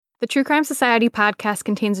The True Crime Society podcast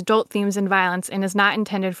contains adult themes and violence and is not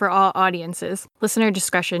intended for all audiences. Listener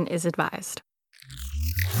discretion is advised.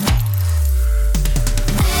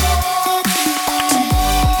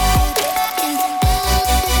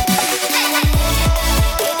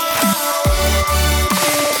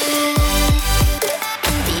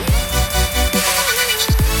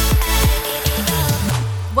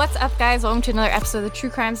 What's up, guys? Welcome to another episode of the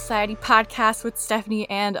True Crime Society podcast with Stephanie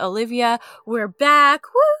and Olivia. We're back.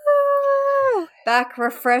 Woo! Back,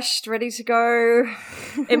 refreshed, ready to go.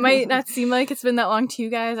 It might not seem like it's been that long to you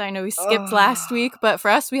guys. I know we skipped last week, but for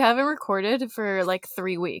us, we haven't recorded for like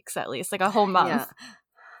 3 weeks at least, like a whole month. Yeah.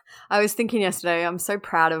 I was thinking yesterday, I'm so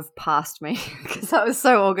proud of past me because I was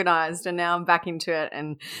so organized and now I'm back into it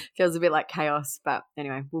and feels a bit like chaos. But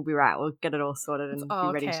anyway, we'll be right. We'll get it all sorted and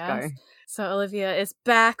be ready to go. So Olivia is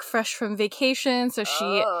back fresh from vacation. So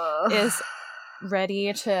she is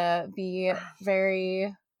ready to be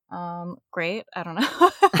very great. I don't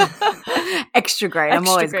know. Extra great. I'm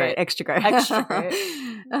always great. Extra great. Extra great.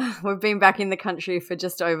 We've been back in the country for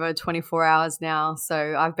just over 24 hours now.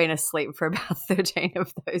 So I've been asleep for about 13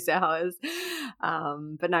 of those hours.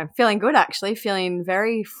 But no, feeling good actually. Feeling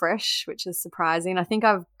very fresh, which is surprising. I think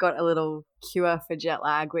I've got a little cure for jet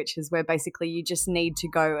lag, which is where basically you just need to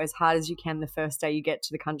go as hard as you can the first day you get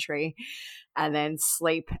to the country and then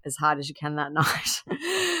sleep as hard as you can that night,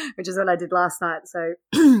 which is what I did last night. So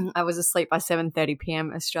I was asleep by 7:30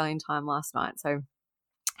 p.m. Australian time last night. So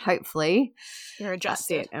hopefully you're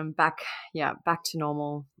adjusted and back to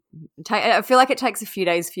normal. I feel like it takes a few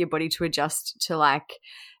days for your body to adjust to like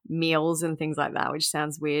meals and things like that, which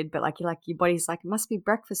sounds weird, but like your body's like, it must be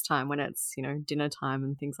breakfast time when it's, dinner time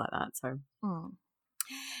and things like that. So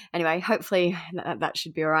anyway, hopefully that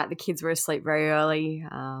should be all right. The kids were asleep very early.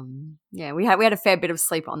 We had a fair bit of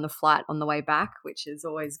sleep on the flight on the way back, which is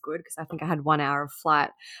always good because I think I had 1 hour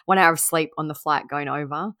of sleep on the flight going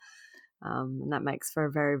over. And that makes for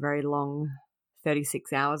a very, very long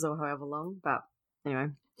 36 hours or however long. But anyway,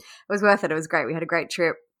 it was worth it. It was great. We had a great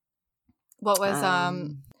trip. What was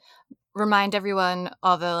remind everyone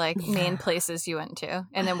all the main places you went to,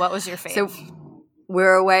 and then what was your fave? So we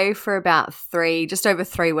were away for about just over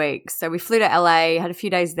 3 weeks. So we flew to LA, had a few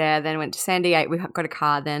days there, then went to San Diego. We got a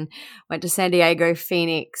car then, went to San Diego,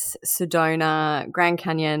 Phoenix, Sedona, Grand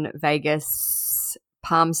Canyon, Vegas,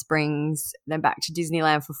 Palm Springs, then back to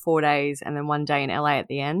Disneyland for 4 days, and then 1 day in LA at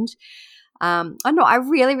the end. I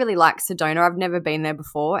really, really like Sedona. I've never been there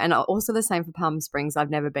before, and also the same for Palm Springs. I've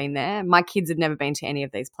never been there. My kids have never been to any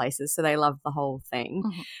of these places, so they love the whole thing.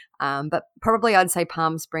 Mm-hmm. But probably I'd say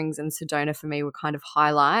Palm Springs and Sedona for me were kind of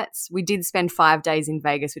highlights. We did spend 5 days in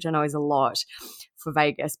Vegas, which I know is a lot for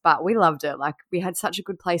Vegas, but we loved it. Like, we had such a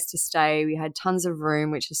good place to stay. We had tons of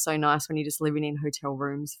room, which is so nice when you're just living in hotel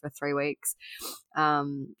rooms for 3 weeks.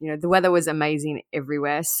 The weather was amazing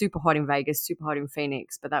everywhere. Super hot in Vegas, super hot in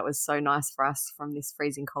Phoenix, but that was so nice for us from this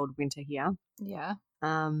freezing cold winter here. Yeah.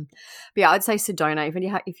 But yeah, I'd say Sedona.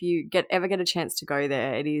 If you ever get a chance to go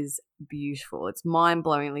there, it is beautiful. It's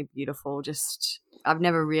mind-blowingly beautiful. Just, I've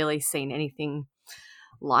never really seen anything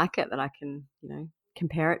like it that I can,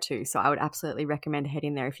 compare it to. So I would absolutely recommend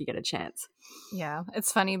heading there if you get a chance. Yeah, it's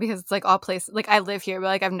funny because it's like all places. Like, I live here,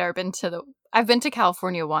 but I've never been to I've been to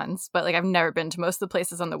California once, but I've never been to most of the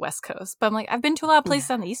places on the West Coast. But I'm I've been to a lot of places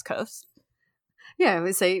on the East Coast. Yeah,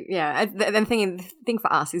 so yeah. The thing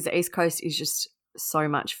for us is the East Coast is just so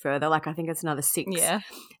much further. I think it's another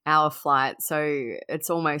 6-hour flight, so it's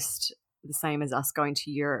almost the same as us going to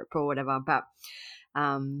Europe or whatever. But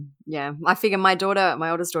I figure my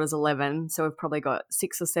oldest daughter's 11, so we've probably got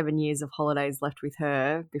 6 or 7 years of holidays left with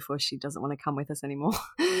her before she doesn't want to come with us anymore.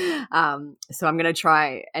 So I'm going to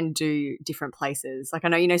try and do different places. I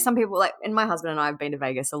know, some people and my husband and I have been to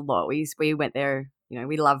Vegas a lot. We went there,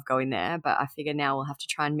 we love going there, but I figure now we'll have to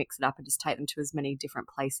try and mix it up and just take them to as many different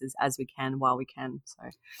places as we can while we can. So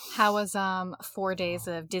how was 4 days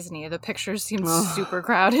of Disney? The pictures seem super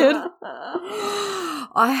crowded.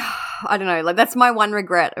 I don't know. That's my one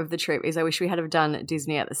regret of the trip is I wish we had have done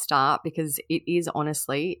Disney at the start because it is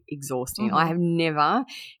honestly exhausting. Mm-hmm. I have never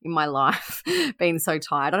in my life been so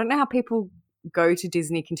tired. I don't know how people go to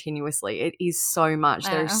Disney continuously. It is so much.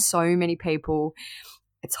 There are so many people.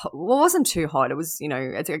 It's hot. Well, it wasn't too hot. It was,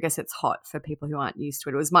 I guess it's hot for people who aren't used to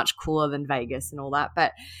it. It was much cooler than Vegas and all that.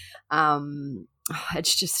 But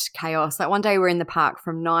it's just chaos. One day we were in the park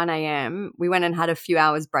from 9 a.m. We went and had a few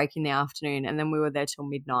hours break in the afternoon and then we were there till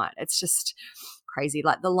midnight. It's just crazy.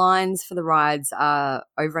 The lines for the rides are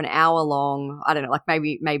over an hour long. I don't know,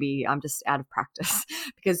 maybe I'm just out of practice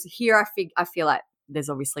because here I feel like there's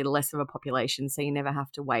obviously less of a population, so you never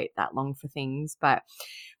have to wait that long for things. But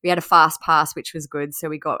we had a fast pass, which was good, so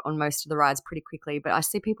we got on most of the rides pretty quickly. But I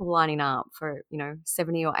see people lining up for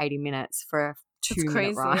 70 or 80 minutes for a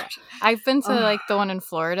 2-minute ride. I've been to like the one in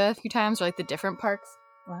Florida a few times, or like the different parks.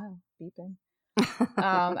 Wow, beeping.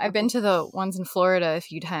 I've been to the ones in Florida a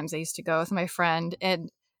few times. I used to go with my friend, and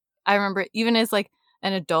I remember even as like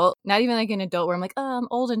an adult, not even like an adult where I'm like, oh, I'm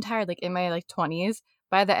old and tired, like in my like 20s.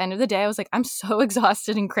 By the end of the day, I was like, I'm so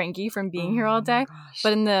exhausted and cranky from being here all day.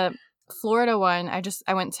 But in the Florida one,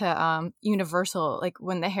 I went to Universal, like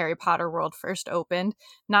when the Harry Potter world first opened.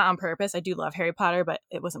 Not on purpose. I do love Harry Potter, but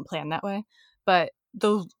it wasn't planned that way. But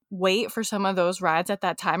the wait for some of those rides at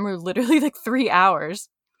that time were literally like 3 hours.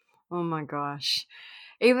 Oh my gosh.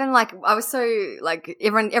 Even like I was so like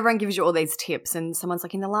everyone gives you all these tips, and someone's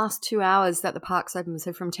like, in the last 2 hours that the park's open,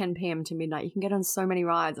 so from 10 p.m. to midnight, you can get on so many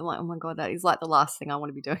rides. I'm like, oh my God, that is like the last thing I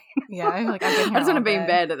want to be doing. Yeah, I'm like, I've been here I just want to be in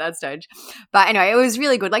bed at that stage. But anyway, it was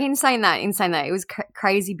really good. Like in saying that, it was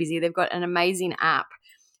crazy busy. They've got an amazing app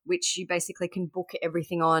which you basically can book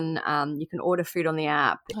everything on. You can order food on the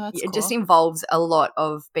app. It cool. Just involves a lot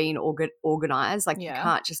of being organized. Like you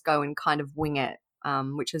can't just go and kind of wing it.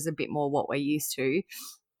 Which is a bit more what we're used to.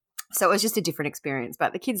 So it was just a different experience,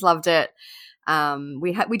 but the kids loved it.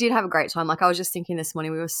 We did have a great time. Like I was just thinking this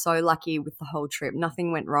morning, we were so lucky with the whole trip.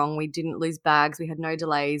 Nothing went wrong. We didn't lose bags. We had no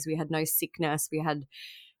delays. We had no sickness. We had,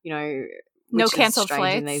 no canceled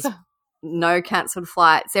flights. No canceled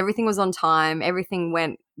flights. Everything was on time. Everything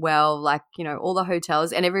went well. Like, all the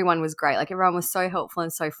hotels, and everyone was great. Like everyone was so helpful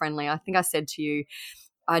and so friendly. I think I said to you,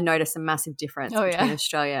 I noticed a massitive difference between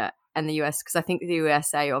Australia and the US, because I think the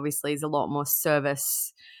USA obviously is a lot more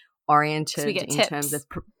service oriented in tips. terms of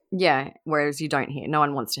whereas you don't here. No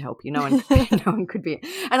one wants to help you. No one could be.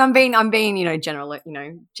 And I'm being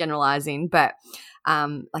generalizing, but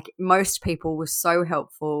like most people were so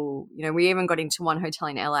helpful. We even got into one hotel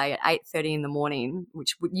in LA at 8:30 in the morning,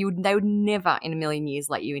 which they would never in a million years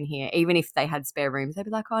let you in here, even if they had spare rooms. They'd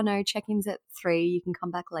be like, oh no, check-in's at 3, you can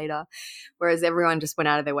come back later. Whereas everyone just went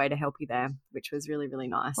out of their way to help you there, which was really, really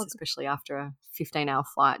nice, especially after a 15-hour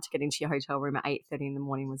flight. To get into your hotel room at 8:30 in the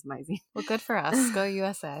morning was amazing. Well, good for us. Go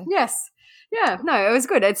USA. Yes. Yeah, no, it was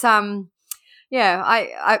good. It's yeah,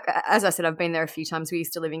 I as I said, I've been there a few times. We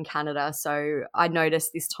used to live in Canada, so I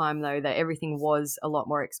noticed this time though that everything was a lot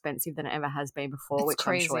more expensive than it ever has been before, which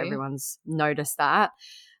crazy. I'm sure everyone's noticed that.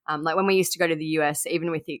 Like when we used to go to the US,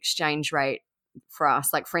 even with the exchange rate for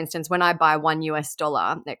us, like for instance, when I buy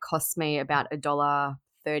 $1, it costs me about $1.35,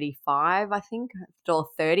 I think,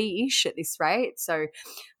 $1.30-ish at this rate. So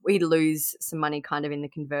we lose some money kind of in the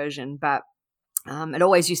conversion, but it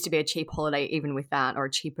always used to be a cheap holiday even with that, or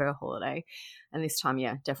a cheaper holiday. And this time,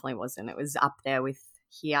 definitely wasn't. It was up there with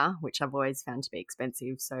here, which I've always found to be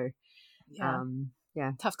expensive. So,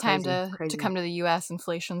 tough time to come to the US.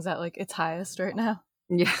 Inflation's at like its highest right now.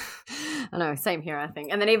 Yeah, I know. Same here, I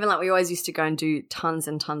think. And then even like we always used to go and do tons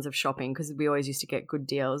and tons of shopping because we always used to get good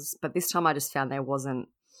deals. But this time I just found there wasn't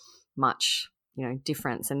much,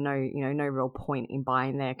 difference, and no real point in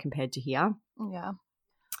buying there compared to here. Yeah.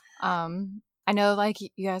 I know like you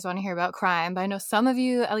guys want to hear about crime, but I know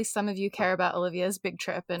at least some of you care about Olivia's big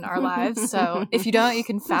trip in our lives. So if you don't, you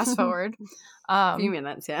can fast forward. A few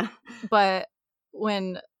minutes, yeah. But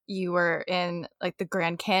when you were in like the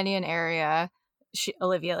Grand Canyon area,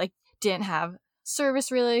 Olivia like didn't have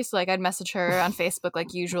service really. So like I'd message her on Facebook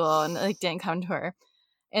like usual and like didn't come to her.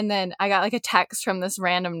 And then I got like a text from this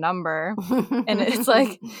random number and it's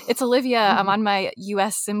like, it's Olivia. I'm on my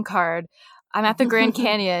US SIM card. I'm at the Grand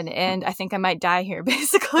Canyon and I think I might die here,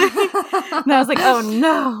 basically. And I was like, oh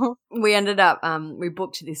no. We ended up, we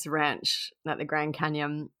booked this ranch at the Grand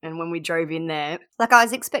Canyon, and when we drove in there, like I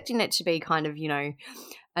was expecting it to be kind of,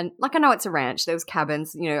 and like I know it's a ranch, there was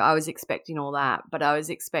cabins, I was expecting all that, but I was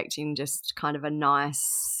expecting just kind of a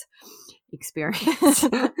nice experience.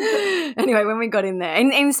 Anyway, when we got in there,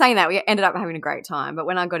 and in saying that, we ended up having a great time, but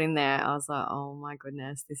when I got in there I was like, oh my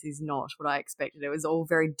goodness, this is not what I expected. It was all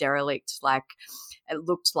very derelict. Like it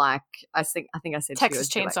looked like I think I said Texas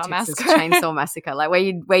to you, Chainsaw like Texas Massacre. Chainsaw Massacre, like where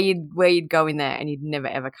you'd go in there and you'd never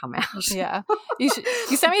ever come out. Yeah, you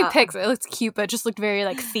sent me pics. It looked cute, but it just looked very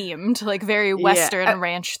like themed, like very Western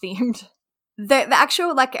ranch themed. The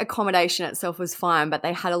actual like accommodation itself was fine, but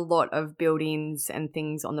they had a lot of buildings and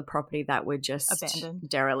things on the property that were just abandoned,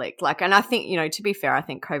 derelict. Like, and I think, to be fair, I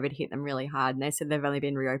think COVID hit them really hard, and they said they've only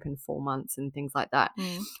been reopened 4 months and things like that,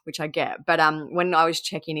 which I get. But when I was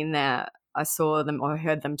checking in there, I saw them or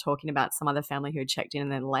heard them talking about some other family who had checked in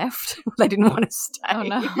and then left. They didn't want to stay. Oh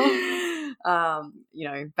no.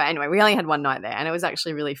 But anyway, we only had one night there, and it was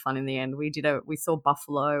actually really fun in the end. We saw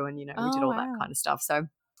buffalo, and we did all that kind of stuff. So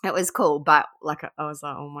it was cool, but like I was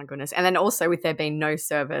like, oh my goodness. And then also with there being no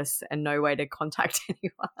service and no way to contact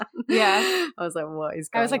anyone. Yeah. I was like, what is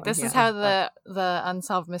going on? I was like, this is how the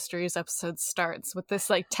Unsolved Mysteries episode starts, with this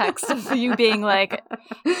like text of you being like,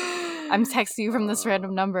 I'm texting you from this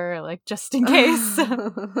random number, like just in case.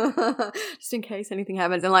 Just in case anything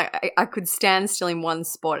happens. And like I could stand still in one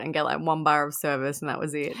spot and get like 1 bar of service, and that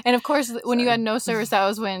was it. And of course, when you had no service, that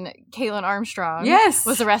was when Caitlin Armstrong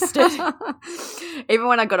was arrested. Even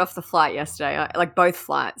when I got off the flight yesterday, like both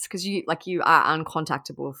flights, because you are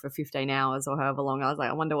uncontactable for 15 hours or however long. I was like,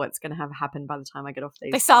 I wonder what's going to have happened by the time I get off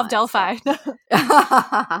these. They solved Delphi.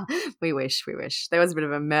 We wish. There was a bit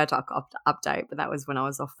of a Murdoch update, but that was when I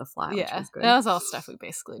was off the flight. Yeah, which was good. That was all stuff we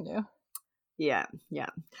basically knew. Yeah.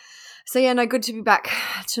 So yeah, no, good to be back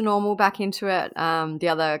to normal, back into it. The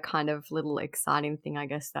other kind of little exciting thing, I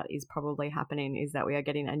guess, that is probably happening is that we are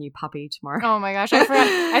getting a new puppy tomorrow. Oh my gosh, I forgot.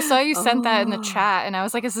 I saw you sent that in the chat, and I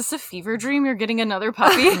was like, is this a fever dream? You're getting another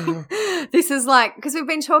puppy? This is like, because we've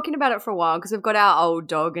been talking about it for a while, because we've got our old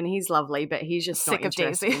dog and he's lovely, but he's just sick of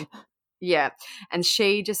Daisy. Yeah, and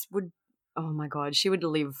she just would, oh my God, she would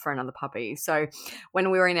live for another puppy. So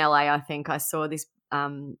when we were in LA, I think I saw this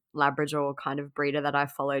Labrador kind of breeder that I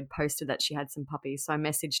followed posted that she had some puppies. So I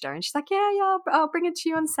messaged her and she's like, yeah, I'll bring it to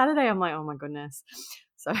you on Saturday. I'm like, oh my goodness.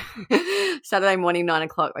 So Saturday morning, 9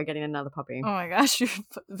 o'clock, we're getting another puppy. Oh my gosh, you're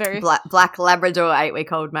very black Labrador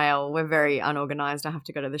 8-week-old male. We're very unorganized. I have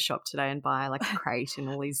to go to the shop today and buy like a crate and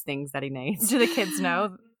all these things that he needs. Do the kids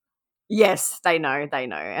know? Yes, they know,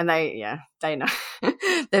 and they know.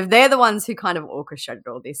 They're the ones who kind of orchestrated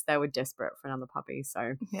all this. They were desperate for another puppy,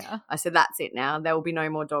 so yeah. I said, that's it now. There will be no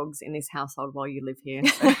more dogs in this household while you live here.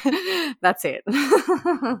 So that's it.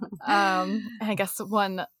 I guess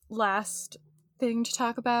one last thing to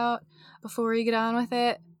talk about before we get on with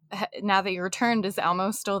it. Now that you returned, is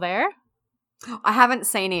Elmo still there? I haven't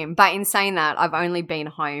seen him, but in saying that, I've only been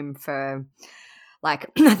home for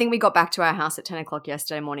like, I think we got back to our house at 10 o'clock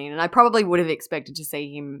yesterday morning, and I probably would have expected to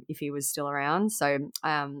see him if he was still around. So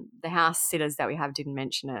the house sitters that we have didn't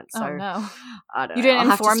mention it. So oh, no. I don't know. You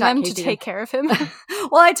didn't inform them to take care of him?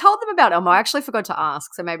 Well, I told them about Elmo. I actually forgot to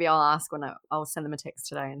ask, so maybe I'll ask when I'll send them a text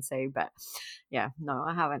today and see. But yeah, no,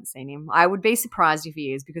 I haven't seen him. I would be surprised if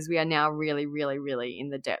he is, because we are now really, really, really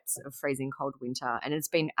in the depths of freezing cold winter, and it's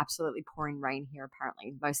been absolutely pouring rain here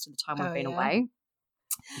apparently most of the time we've been away.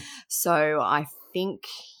 So I think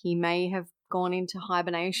he may have gone into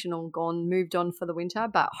hibernation or moved on for the winter,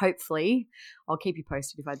 but hopefully I'll keep you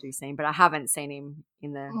posted if I do see him. But I haven't seen him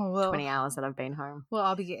in the 20 hours that I've been home. Well,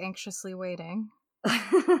 I'll be anxiously waiting. And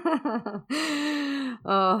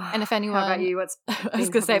if anyone, how about you? I was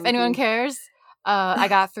gonna say, if anyone cares, I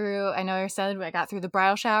got through the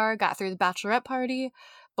bridal shower, got through the bachelorette party.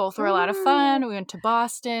 Both were a lot of fun. We went to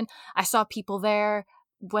Boston. I saw people there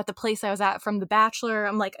at the place I was at from The Bachelor.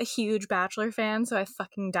 I'm like a huge Bachelor fan, so I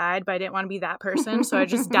fucking died, but I didn't want to be that person, so I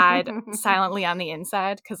just died silently on the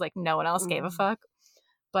inside because like no one else gave a fuck.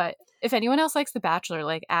 But if anyone else likes The Bachelor,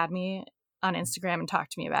 like add me on Instagram and talk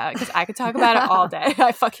to me about it, because I could talk about it all day.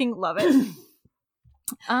 I fucking love it.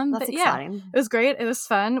 That's exciting. Yeah, it was great. It was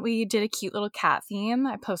fun. We did a cute little cat theme.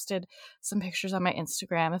 I posted some pictures on my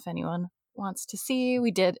Instagram if anyone wants to see.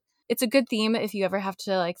 It's a good theme if you ever have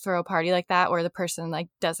to like throw a party like that where the person like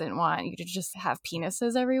doesn't want you to just have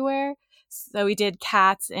penises everywhere. So we did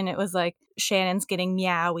cats, and it was like Shannon's getting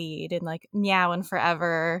meowied and like meowing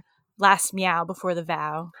forever, last meow before the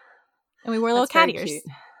vow. And we wore little cat ears. Cute.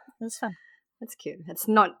 It was fun. That's cute. It's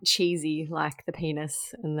not cheesy like the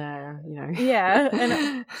penis and Yeah, and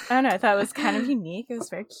I don't know, I thought it was kind of unique. It was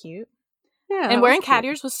very cute. Yeah, and wearing cat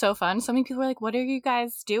ears was so fun. So many people were like, what are you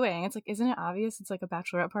guys doing? It's like, isn't it obvious? It's like a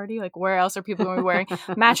bachelorette party. Like, where else are people going to be wearing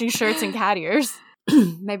matching shirts and cat ears?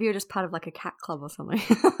 Maybe you're just part of like a cat club or something.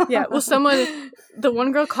 Yeah, well, the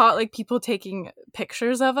one girl caught like people taking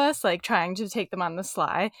pictures of us, like trying to take them on the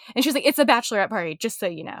sly. And she was like, it's a bachelorette party, just so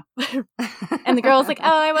you know. And the girl was like, oh,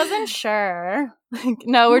 I wasn't sure. Like,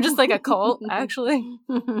 no, we're just like a cult, actually.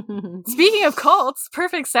 Speaking of cults,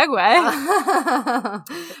 perfect segue.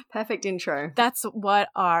 Perfect intro. That's what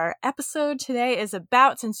our episode today is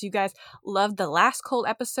about. Since you guys loved the last cult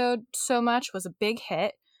episode so much, was a big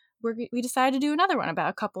hit, we decided to do another one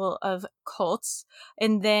about a couple of cults.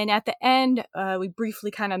 And then at the end, we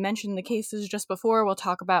briefly kind of mentioned the cases just before. We'll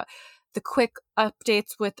talk about the quick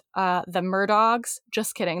updates with the Murdochs.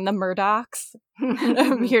 Just kidding, the Murdochs.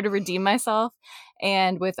 I'm here to redeem myself.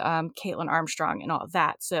 and with Caitlin Armstrong and all of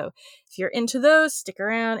that. So if you're into those, stick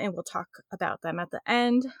around and we'll talk about them at the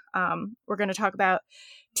end. We're going to talk about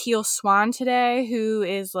Teal Swan today, who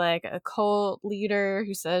is like a cult leader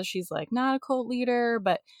who says she's like not a cult leader,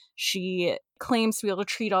 but she claims to be able to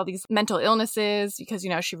treat all these mental illnesses because,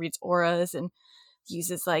 she reads auras and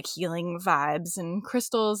uses like healing vibes and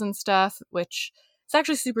crystals and stuff, which is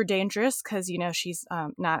actually super dangerous because, she's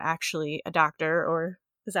not actually a doctor or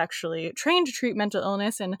is actually trained to treat mental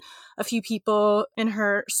illness. And a few people in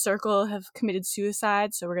her circle have committed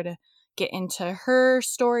suicide. So we're going to get into her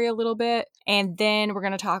story a little bit. And then we're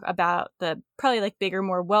going to talk about the probably like bigger,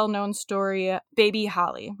 more well-known story, Baby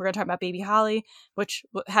Holly. We're going to talk about Baby Holly, which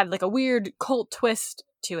had like a weird cult twist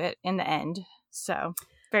to it in the end. So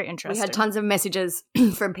very interesting. We had tons of messages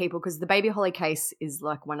from people because the Baby Holly case is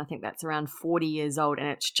like one, I think that's around 40 years old and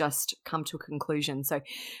it's just come to a conclusion. So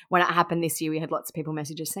when it happened this year, we had lots of people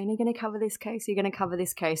messages saying, are you going to cover this case? Are you going to cover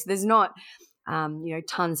this case? There's not,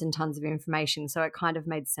 tons and tons of information. So it kind of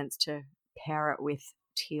made sense to pair it with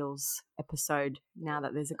Teal's episode now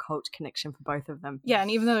that there's a cult connection for both of them. Yeah,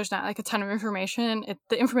 and even though there's not like a ton of information,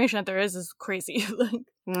 the information that there is crazy.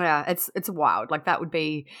 Yeah, it's wild. Like that would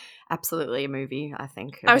be absolutely a movie, I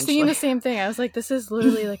think. Eventually. I was thinking the same thing. I was like, this is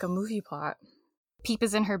literally like a movie plot. Peep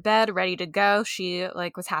is in her bed, ready to go. She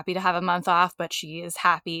was happy to have a month off, but she is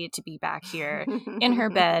happy to be back here in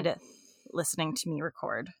her bed listening to me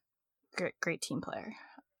record. Great team player.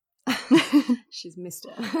 She's missed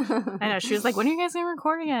it. I know. She was like, when are you guys going to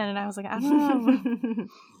record again? And I was like, I don't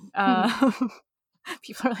know.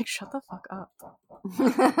 People are like, shut the fuck up.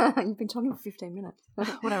 You've been talking for 15 minutes.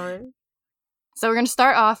 Whatever. So we're going to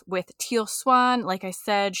start off with Teal Swan. Like I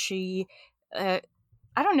said, she, I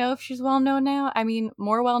don't know if she's well known now. I mean,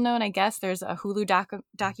 more well known, I guess. There's a Hulu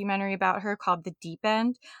documentary about her called The Deep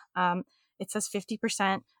End. It says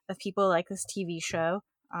 50% of people like this TV show.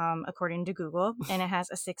 According to Google, and it has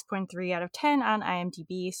a 6.3 out of 10 on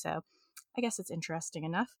IMDb, so I guess it's interesting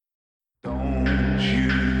enough. Don't you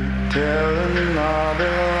tell another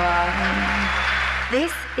lie.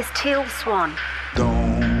 This is Teal Swan.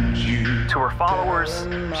 Don't you To her followers,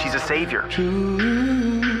 she's a savior.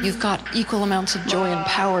 You've got equal amounts of joy and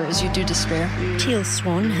power as you do despair. Teal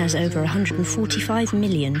Swan has over 145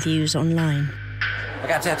 million views online. I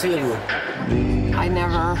got a tattoo of you. I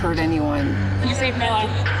never heard anyone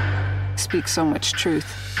speak so much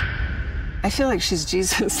truth. I feel like she's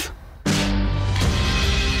Jesus.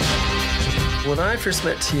 When I first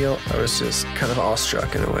met Teal, I was just kind of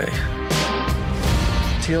awestruck in a way.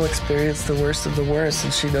 Teal experienced the worst of the worst,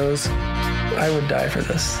 and she knows I would die for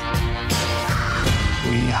this.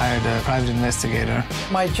 We hired a private investigator.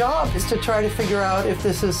 My job is to try to figure out if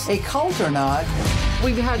this is a cult or not.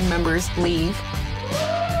 We've had members leave.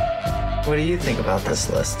 What do you think about this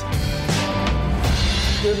list?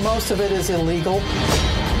 Most of it is illegal.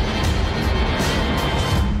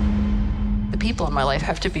 The people in my life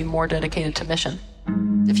have to be more dedicated to mission.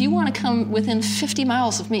 If you want to come within 50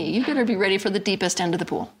 miles of me, you better be ready for the deepest end of the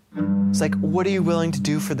pool. It's like, what are you willing to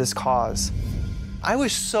do for this cause? I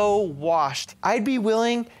was so washed. I'd be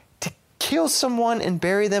willing to kill someone and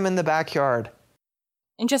bury them in the backyard.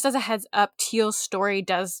 And just as a heads up, Teal's story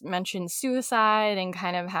does mention suicide and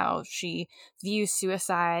kind of how she views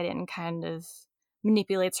suicide and kind of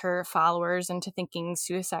manipulates her followers into thinking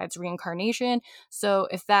suicide's reincarnation. So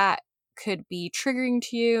if that could be triggering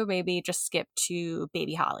to you, maybe just skip to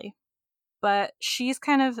Baby Holly. But she's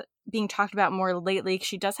kind of being talked about more lately.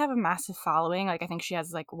 She does have a massive following. I think she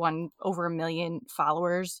has over 1 million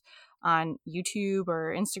followers on YouTube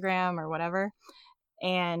or Instagram or whatever.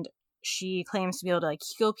 And she claims to be able to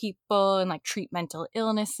heal people and treat mental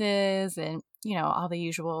illnesses and, all the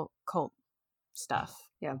usual cult stuff.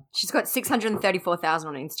 Yeah. She's got 634,000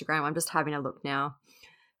 on Instagram. I'm just having a look now.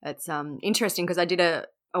 It's interesting because I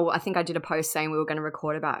think I did a post saying we were going to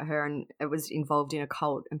record about her and it was involved in a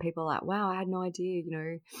cult and people are like, wow, I had no idea,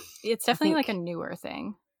 It's definitely a newer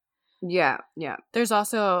thing. Yeah, yeah. There's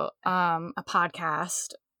also a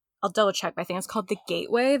podcast, I'll double check, but I think it's called The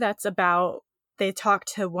Gateway. That's about, they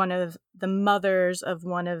talked to one of the mothers of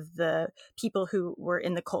one of the people who were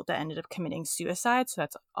in the cult that ended up committing suicide. So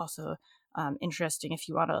that's also interesting if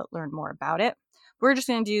you want to learn more about it. We're just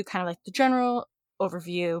going to do kind of the general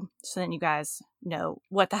overview so then you guys know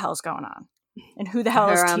what the hell's going on and who the hell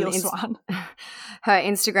is Teal Swan. Her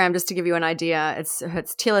Instagram, just to give you an idea,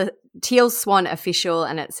 it's Teal Swan Official,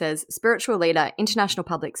 and it says spiritual leader, international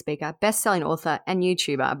public speaker, best-selling author, and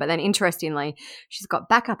YouTuber. But then interestingly, she's got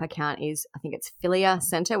backup account is, I think it's Philia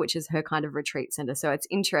Center, which is her kind of retreat center. So it's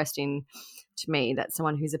interesting to me that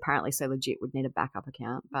someone who's apparently so legit would need a backup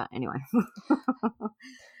account. But anyway.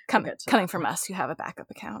 coming from us who have a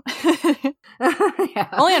backup account.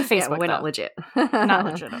 Only on Facebook, we're though. not legit. Not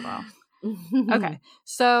legit at all. Okay,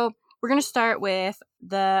 so we're going to start with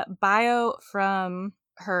the bio from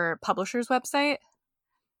her publisher's website,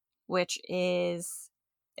 which is,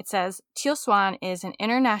 it says, Teal Swan is an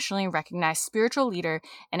internationally recognized spiritual leader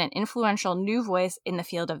and an influential new voice in the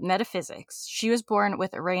field of metaphysics. She was born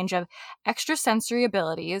with a range of extrasensory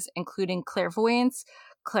abilities, including clairvoyance,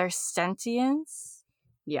 clairsentience.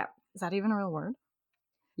 Yeah. Is that even a real word?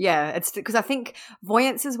 Yeah, it's because I think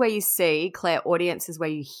voyance is where you see, clairaudience is where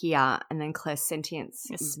you hear, and then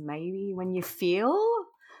clairsentience is maybe when you feel.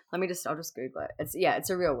 I'll just Google it. It's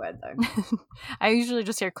a real word though. I usually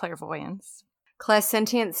just hear clairvoyance.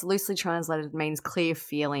 Clairsentience, loosely translated, means clear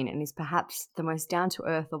feeling and is perhaps the most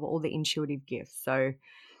down-to-earth of all the intuitive gifts. So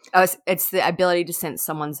it's the ability to sense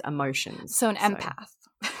someone's emotions. So an empath.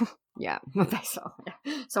 Yeah,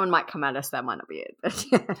 someone might come at us. That might not be it. But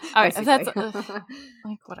all right, that's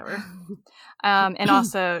like whatever. And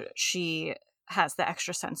also, she has the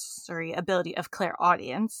extrasensory ability of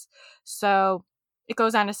clairaudience. So it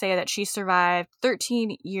goes on to say that she survived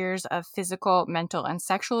 13 years of physical, mental, and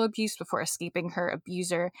sexual abuse before escaping her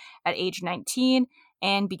abuser at age 19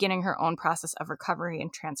 and beginning her own process of recovery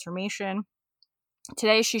and transformation.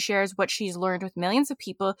 Today, she shares what she's learned with millions of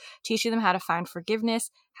people, teaching them how to find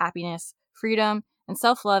forgiveness, happiness, freedom, and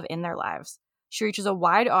self-love in their lives. She reaches a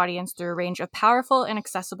wide audience through a range of powerful and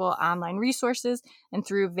accessible online resources and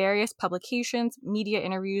through various publications, media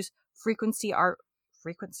interviews, frequency artwork,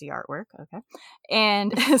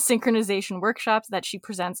 and synchronization workshops that she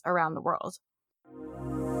presents around the world.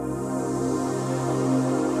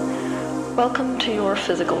 Welcome to your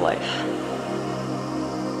physical life.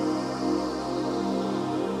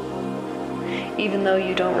 Even though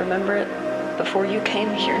you don't remember it, before you came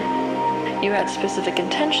here, you had specific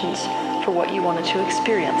intentions for what you wanted to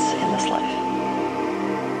experience in this life.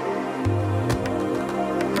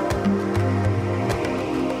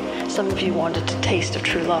 Some of you wanted to taste of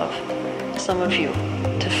true love. Some of you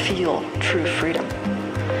to feel true freedom.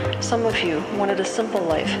 Some of you wanted a simple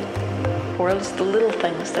life, or else the little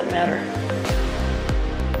things that matter.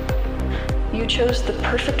 You chose the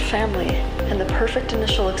perfect family and the perfect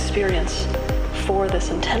initial experience for this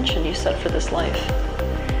intention you set for this life.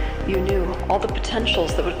 You knew all the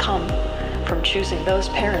potentials that would come from choosing those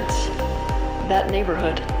parents, that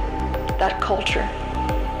neighborhood, that culture,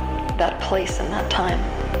 that place and that time.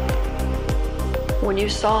 When you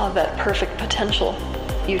saw that perfect potential,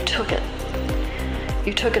 you took it.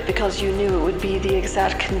 You took it because you knew it would be the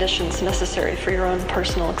exact conditions necessary for your own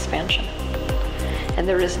personal expansion. And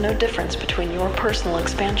there is no difference between your personal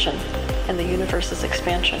expansion and the universe's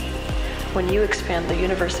expansion. When you expand, the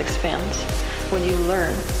universe expands. When you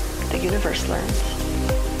learn, the universe learns.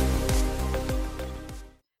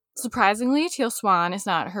 Surprisingly, Teal Swan is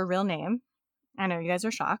not her real name. I know you guys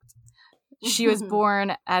are shocked. She was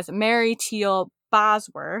born as Mary Teal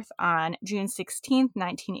Bosworth on June 16th,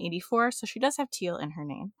 1984, so she does have Teal in her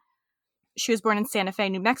name. She was born in Santa Fe,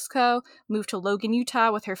 New Mexico, moved to Logan,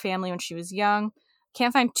 Utah with her family when she was young.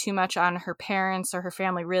 Can't find too much on her parents or her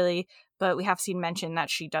family, really, but we have seen mention that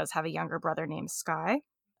she does have a younger brother named Sky.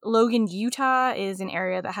 Logan, Utah is an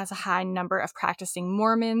area that has a high number of practicing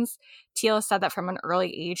Mormons. Teal said that from an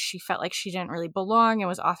early age, she felt like she didn't really belong and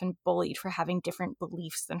was often bullied for having different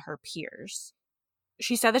beliefs than her peers.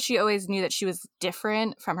 She said that she always knew that she was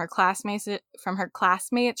different from her classmates.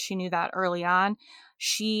 She knew that early on.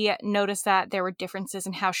 She noticed that there were differences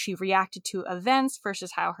in how she reacted to events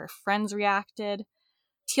versus how her friends reacted.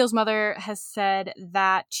 Teal's mother has said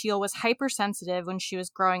that Teal was hypersensitive when she was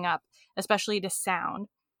growing up, especially to sound.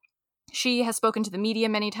 She has spoken to the media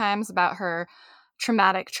many times about her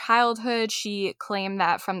traumatic childhood. She claimed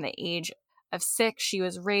that from the age of 6, she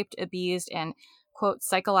was raped, abused, and, quote,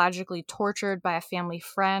 psychologically tortured by a family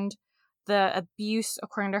friend. The abuse,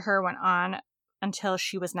 according to her, went on until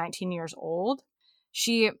she was 19 years old.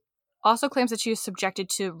 She also claims that she was subjected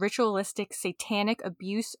to ritualistic satanic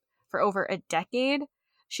abuse for over a decade.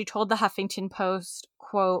 She told the Huffington Post,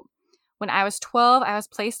 quote, "When I was 12, I was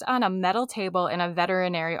placed on a metal table in a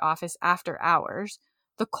veterinary office after hours.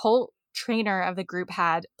 The cult trainer of the group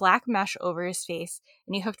had black mesh over his face,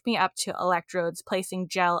 and he hooked me up to electrodes, placing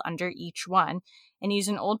gel under each one, and used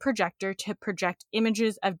an old projector to project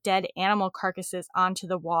images of dead animal carcasses onto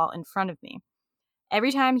the wall in front of me.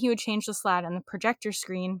 Every time he would change the slide on the projector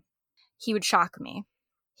screen, he would shock me.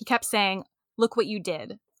 He kept saying, 'Look what you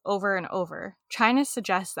did,' over and over, trying to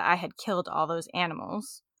suggest that I had killed all those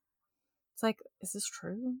animals." It's like, is this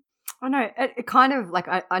true? I know. It kind of, like,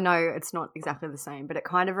 I know it's not exactly the same, but it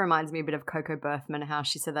kind of reminds me a bit of Coco Berthman, how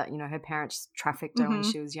she said that, her parents trafficked her when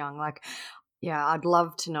she was young. Like, yeah, I'd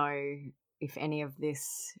love to know if any of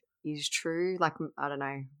this is true. Like, I don't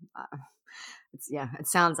know. It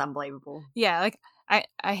sounds unbelievable. Yeah, like,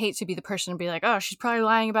 I hate to be the person to be like, oh, she's probably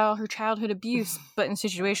lying about her childhood abuse. But in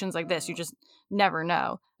situations like this, you just never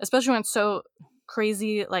know, especially when it's so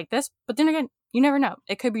crazy like this. But then again, you never know.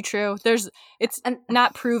 It could be true. It's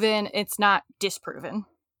not proven. It's not disproven.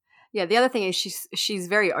 Yeah, the other thing is she's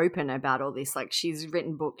very open about all this. Like, she's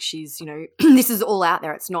written books. She's, this is all out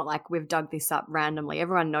there. It's not like we've dug this up randomly.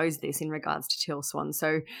 Everyone knows this in regards to Teal Swan.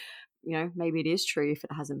 So, maybe it is true if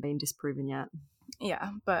it hasn't been disproven yet.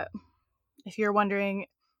 Yeah, but if you're wondering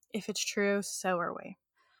if it's true, so are we.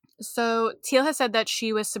 So Teal has said that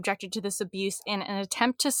she was subjected to this abuse in an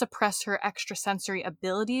attempt to suppress her extrasensory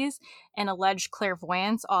abilities and alleged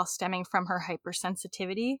clairvoyance, all stemming from her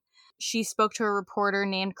hypersensitivity. She spoke to a reporter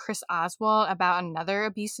named Chris Oswald about another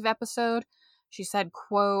abusive episode. She said,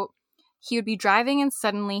 quote, he would be driving and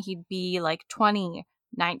suddenly he'd be like 20,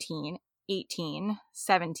 19, 18,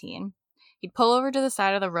 17. He'd pull over to the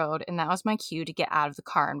side of the road, and that was my cue to get out of the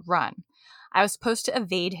car and run. I was supposed to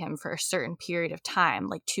evade him for a certain period of time,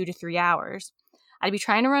 like 2 to 3 hours. I'd be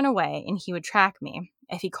trying to run away, and he would track me.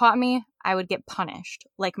 If he caught me, I would get punished.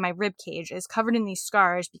 Like, my rib cage is covered in these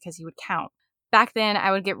scars because he would count. Back then,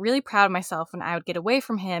 I would get really proud of myself when I would get away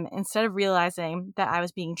from him instead of realizing that I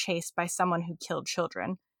was being chased by someone who killed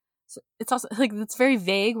children. So it's also, like, it's very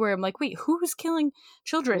vague where I'm like, wait, who was killing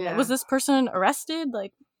children? Yeah. Was this person arrested?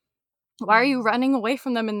 Like, why are you running away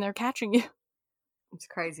from them and they're catching you? It's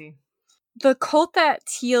crazy. The cult that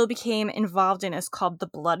Teal became involved in is called the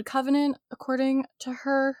Blood Covenant, according to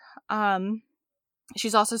her.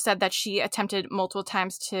 She's also said that she attempted multiple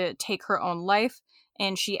times to take her own life,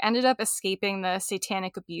 and she ended up escaping the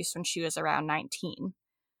satanic abuse when she was around 19.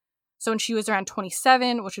 So when she was around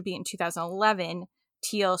 27, which would be in 2011,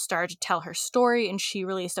 Teal started to tell her story, and she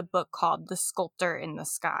released a book called The Sculptor in the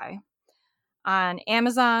Sky. On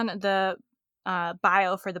Amazon, the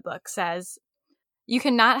bio for the book says, you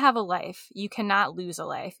cannot have a life. You cannot lose a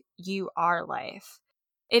life. You are life.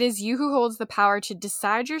 It is you who holds the power to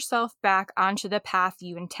decide yourself back onto the path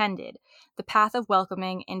you intended, the path of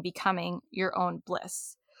welcoming and becoming your own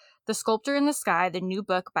bliss. The Sculptor in the Sky, the new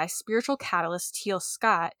book by spiritual catalyst Teal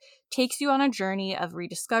Scott, takes you on a journey of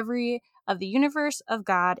rediscovery of the universe, of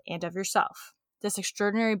God, and of yourself. This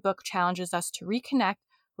extraordinary book challenges us to reconnect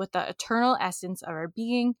with the eternal essence of our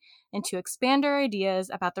being and to expand our ideas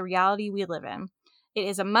about the reality we live in. It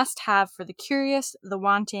is a must-have for the curious, the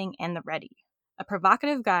wanting, and the ready. A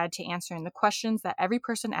provocative guide to answering the questions that every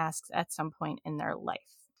person asks at some point in their life.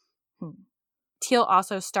 Teal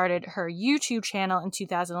also started her YouTube channel in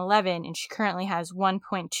 2011, and she currently has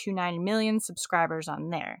 1.29 million subscribers on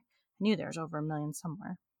there. I knew there was over a million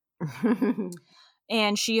somewhere.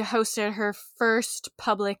 And she hosted her first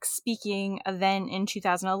public speaking event in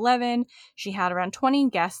 2011. She had around 20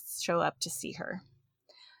 guests show up to see her.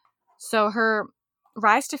 So her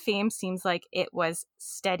rise to fame seems like it was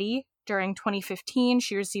steady. During 2015,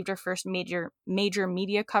 she received her first major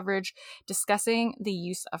media coverage discussing the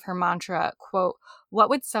use of her mantra, quote, what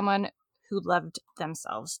would someone who loved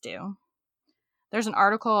themselves do? There's an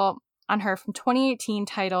article on her from 2018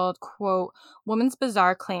 titled, quote, Woman's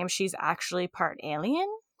Bizarre Claims She's Actually Part Alien.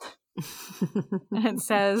 And it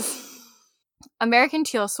says, American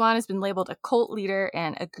Teal Swan has been labeled a cult leader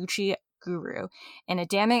and a Gucci guru in a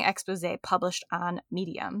damning expose published on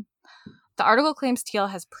Medium. The article claims Teal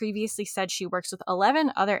has previously said she works with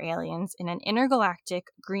 11 other aliens in an intergalactic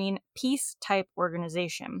green peace-type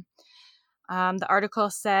organization. The article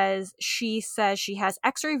says she has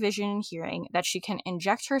X-ray vision and hearing, that she can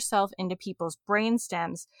inject herself into people's brain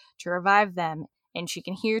stems to revive them, and she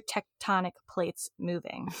can hear tectonic plates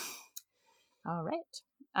moving. All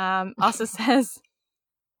right. Also says,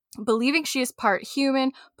 believing she is part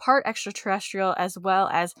human, part extraterrestrial, as well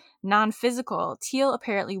as non-physical, Teal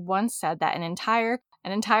apparently once said that an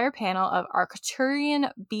entire panel of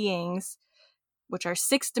Arcturian beings, which are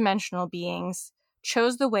 6-dimensional beings,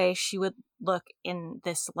 chose the way she would look in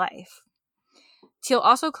this life. Teal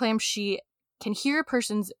also claims she can hear a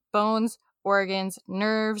person's bones, organs,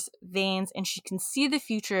 nerves, veins, and she can see the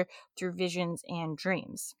future through visions and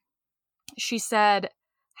dreams. She said,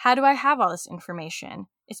 how do I have all this information?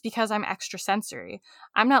 It's because I'm extrasensory.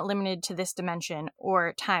 I'm not limited to this dimension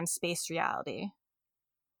or time-space reality.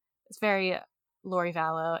 It's very Lori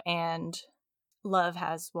Vallow, and Love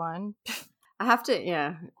Has Won. I have to,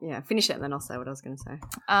 finish it and then I'll say what I was going to say.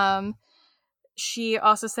 She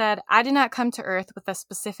also said, I did not come to Earth with a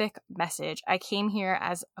specific message. I came here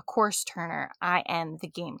as a course turner. I am the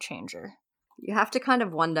game changer. You have to kind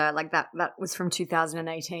of wonder, like that was from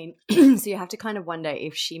 2018. So you have to kind of wonder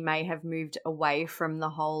if she may have moved away from the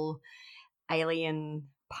whole alien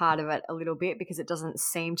part of it a little bit, because it doesn't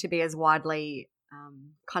seem to be as widely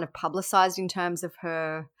kind of publicized in terms of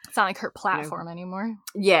her. It's not like her platform anymore.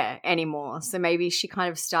 Yeah, anymore. So maybe she kind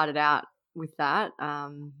of started out with that.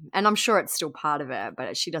 And I'm sure it's still part of it,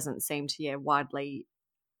 but she doesn't seem to, widely,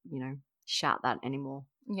 shout that anymore.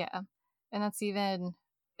 Yeah. And that's even,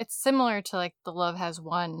 it's similar to like the Love Has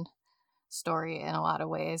Won story in a lot of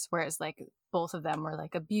ways, whereas like both of them were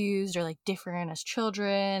like abused or like different as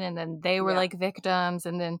children, and then they were like victims,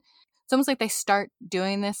 and then it's almost like they start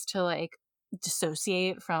doing this to like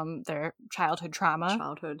dissociate from their childhood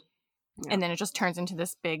trauma. And then it just turns into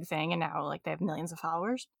this big thing, and now like they have millions of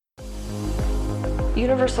followers.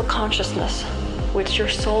 Universal consciousness, which your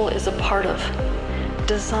soul is a part of,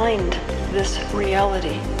 designed this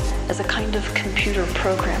reality as a kind of computer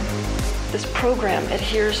program. This program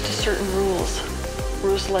adheres to certain rules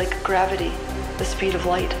like gravity, the speed of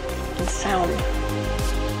light, and sound.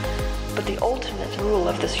 But the ultimate rule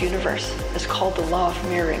of this universe is called the law of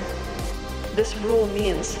mirroring. This rule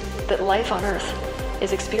means that life on Earth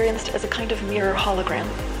is experienced as a kind of mirror hologram,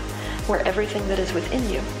 where everything that is within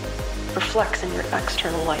you reflects in your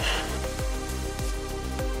external life.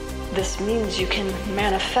 This means you can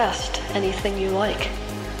manifest anything you like,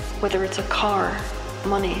 whether it's a car,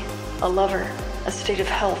 money, a lover, a state of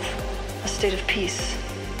health, a state of peace,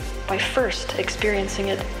 by first experiencing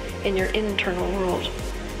it in your internal world,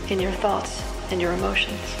 in your thoughts and your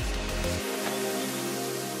emotions.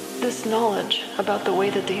 This knowledge about the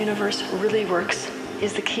way that the universe really works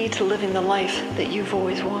is the key to living the life that you've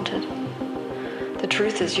always wanted. The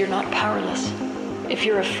truth is, you're not powerless. If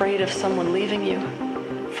you're afraid of someone leaving you,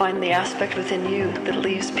 find the aspect within you that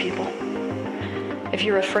leaves people. If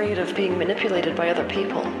you're afraid of being manipulated by other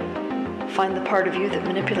people, find the part of you that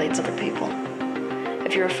manipulates other people.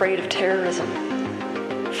 If you're afraid of terrorism,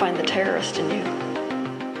 find the terrorist in you.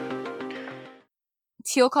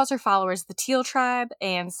 Teal calls her followers the Teal tribe,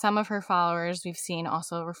 and some of her followers we've seen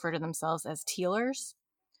also refer to themselves as Tealers.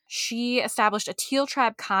 She established a Teal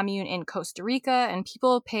tribe commune in Costa Rica, and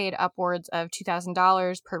people paid upwards of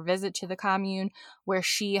 $2,000 per visit to the commune, where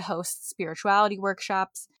she hosts spirituality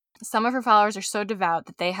workshops. Some of her followers are so devout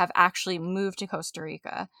that they have actually moved to Costa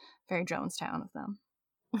Rica. Very Jonestown of them.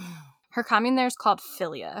 Her commune there is called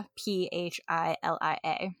Philia,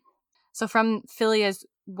 Philia. So from Philia's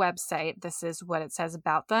website, this is what it says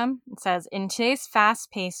about them. It says, in today's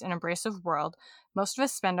fast-paced and abrasive world, most of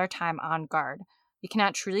us spend our time on guard. We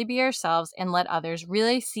cannot truly be ourselves and let others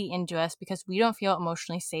really see into us because we don't feel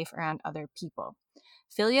emotionally safe around other people.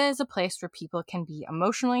 Philia is a place where people can be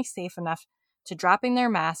emotionally safe enough to dropping their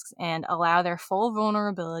masks and allow their full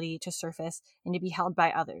vulnerability to surface and to be held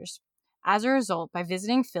by others. As a result, by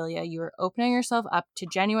visiting Philia, you are opening yourself up to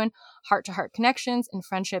genuine heart-to-heart connections and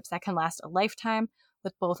friendships that can last a lifetime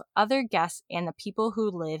with both other guests and the people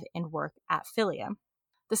who live and work at Philia.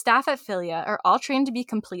 The staff at Philia are all trained to be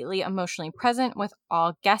completely emotionally present with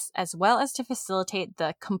all guests, as well as to facilitate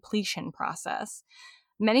the completion process.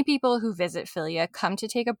 Many people who visit Philia come to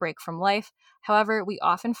take a break from life. However, we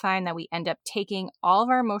often find that we end up taking all of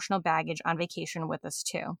our emotional baggage on vacation with us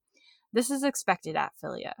too. This is expected at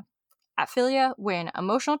Philia. At Philia, when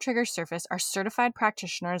emotional triggers surface, our certified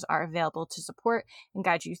practitioners are available to support and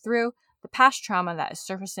guide you through the past trauma that is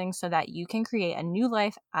surfacing so that you can create a new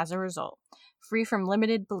life as a result, free from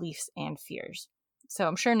limited beliefs and fears. So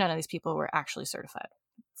I'm sure none of these people were actually certified.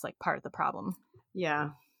 It's like part of the problem. Yeah.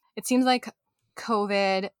 It seems like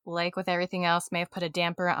COVID, like with everything else, may have put a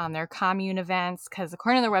damper on their commune events because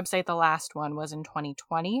according to their website, the last one was in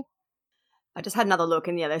 2020. I just had another look,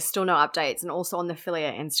 and there's still no updates. And also on the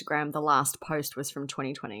Philia Instagram, the last post was from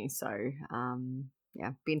 2020. So,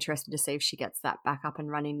 be interested to see if she gets that back up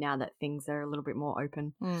and running now that things are a little bit more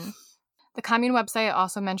open. The commune website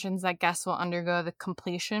also mentions that guests will undergo the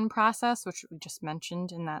completion process, which we just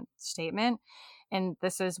mentioned in that statement. And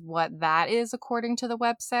this is what that is according to the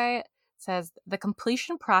website. It says, the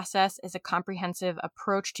completion process is a comprehensive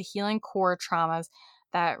approach to healing core traumas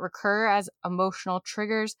that recur as emotional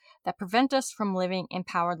triggers that prevent us from living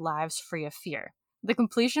empowered lives free of fear. The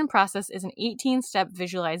completion process is an 18-step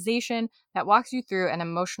visualization that walks you through an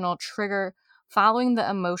emotional trigger, following the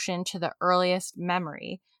emotion to the earliest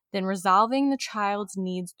memory, then resolving the child's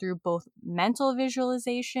needs through both mental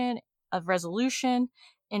visualization of resolution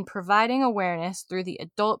and providing awareness through the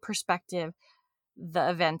adult perspective the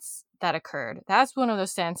events that occurred. That's one of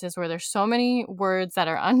those sentences where there's so many words that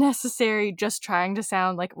are unnecessary, just trying to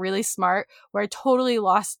sound like really smart, where I totally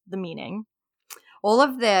lost the meaning. All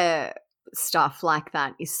of their stuff like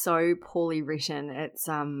that is so poorly written. It's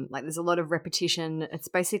like there's a lot of repetition. It's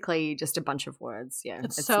basically just a bunch of words. Yeah,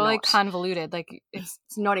 it's so like convoluted. Like it's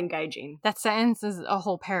not engaging. That sentence is a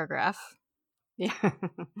whole paragraph. Yeah.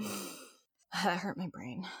 That hurt my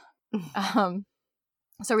brain.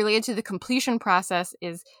 So related to the completion process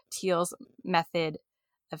is Teal's method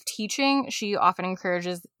of teaching. She often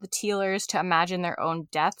encourages the Tealers to imagine their own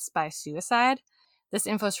deaths by suicide. This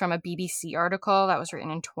info is from a BBC article that was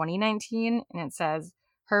written in 2019, and it says,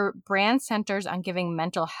 her brand centers on giving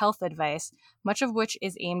mental health advice, much of which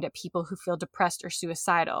is aimed at people who feel depressed or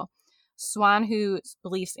suicidal. Swan, whose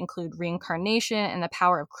beliefs include reincarnation and the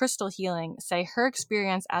power of crystal healing, say her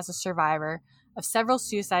experience as a survivor of several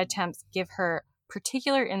suicide attempts give her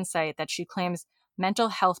particular insight that she claims mental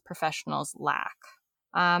health professionals lack.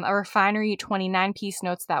 A Refinery 29 piece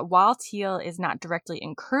notes that while Teal is not directly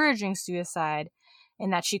encouraging suicide,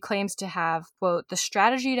 and that she claims to have, quote, the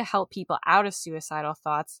strategy to help people out of suicidal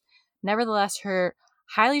thoughts, nevertheless, her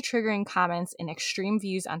highly triggering comments and extreme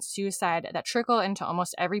views on suicide that trickle into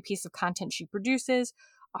almost every piece of content she produces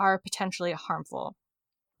are potentially harmful,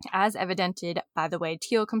 as evidented by the way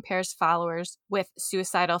Teal compares followers with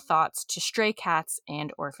suicidal thoughts to stray cats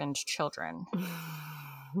and orphaned children.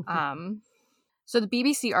 So the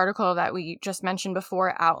BBC article that we just mentioned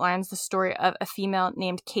before outlines the story of a female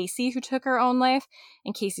named Casey who took her own life,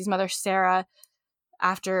 and Casey's mother, Sarah,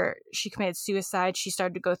 after she committed suicide, she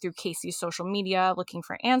started to go through Casey's social media looking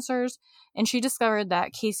for answers, and she discovered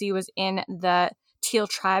that Casey was in the Teal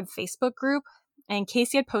Tribe Facebook group, and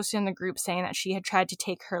Casey had posted in the group saying that she had tried to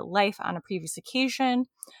take her life on a previous occasion,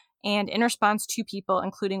 and in response, 2 people,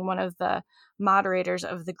 including one of the moderators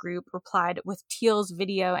of the group, replied with Teal's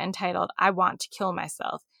video entitled, I want to kill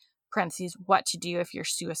myself, parentheses, what to do if you're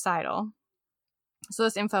suicidal. So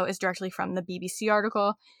this info is directly from the BBC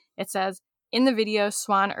article. It says, in the video,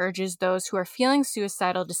 Swan urges those who are feeling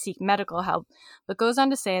suicidal to seek medical help, but goes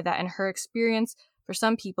on to say that in her experience, for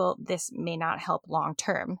some people, this may not help long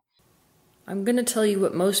term. I'm going to tell you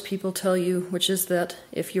what most people tell you, which is that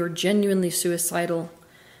if you're genuinely suicidal,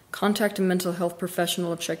 contact a mental health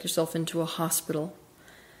professional or check yourself into a hospital.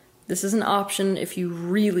 This is an option if you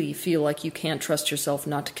really feel like you can't trust yourself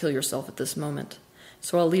not to kill yourself at this moment.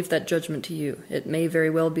 So I'll leave that judgment to you. It may very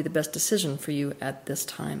well be the best decision for you at this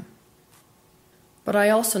time. But I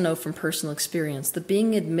also know from personal experience that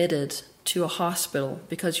being admitted to a hospital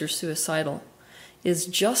because you're suicidal is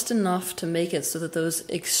just enough to make it so that those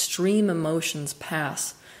extreme emotions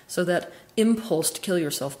pass, so that impulse to kill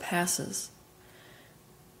yourself passes.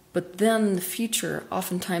 But then in the future,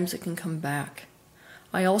 oftentimes it can come back.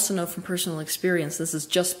 I also know from personal experience, this is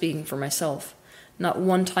just speaking for myself, not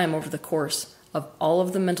one time over the course of all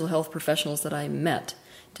of the mental health professionals that I met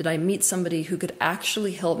did I meet somebody who could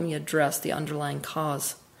actually help me address the underlying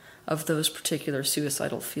cause of those particular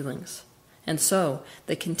suicidal feelings. And so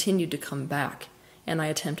they continued to come back, and I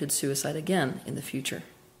attempted suicide again in the future.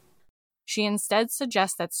 She instead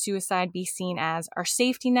suggests that suicide be seen as our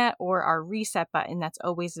safety net or our reset button that's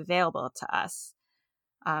always available to us,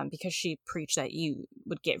 because she preached that you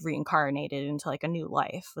would get reincarnated into like a new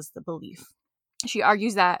life was the belief. She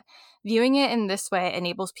argues that viewing it in this way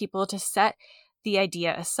enables people to set the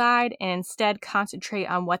idea aside and instead concentrate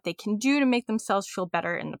on what they can do to make themselves feel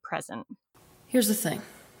better in the present. Here's the thing.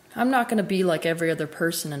 I'm not going to be like every other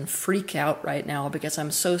person and freak out right now because I'm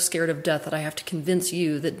so scared of death that I have to convince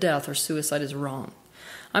you that death or suicide is wrong.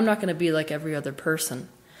 I'm not going to be like every other person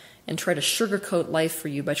and try to sugarcoat life for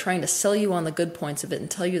you by trying to sell you on the good points of it and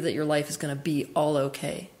tell you that your life is going to be all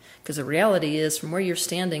okay. Because the reality is, from where you're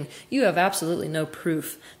standing, you have absolutely no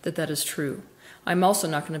proof that that is true. I'm also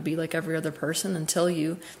not going to be like every other person and tell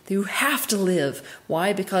you that you have to live.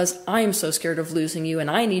 Why? Because I'm so scared of losing you and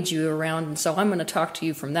I need you around, and so I'm going to talk to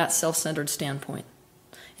you from that self-centered standpoint.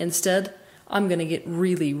 Instead, I'm going to get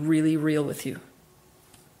really, really real with you.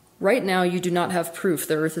 Right now, you do not have proof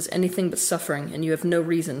the earth is anything but suffering, and you have no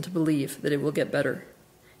reason to believe that it will get better.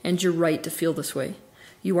 And you're right to feel this way.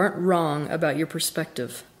 You aren't wrong about your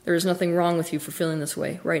perspective. There is nothing wrong with you for feeling this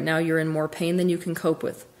way. Right now, you're in more pain than you can cope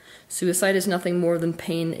with. Suicide is nothing more than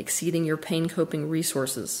pain exceeding your pain-coping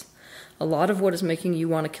resources. A lot of what is making you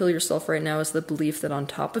want to kill yourself right now is the belief that on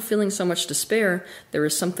top of feeling so much despair, there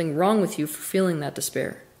is something wrong with you for feeling that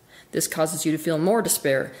despair. This causes you to feel more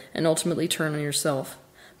despair and ultimately turn on yourself.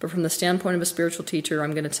 But from the standpoint of a spiritual teacher,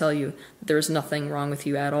 I'm going to tell you that there is nothing wrong with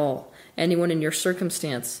you at all. Anyone in your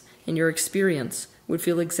circumstance, in your experience, would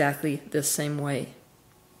feel exactly this same way.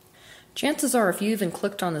 Chances are, if you even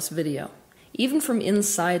clicked on this video, even from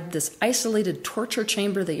inside this isolated torture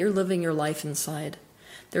chamber that you're living your life inside,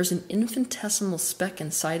 there's an infinitesimal speck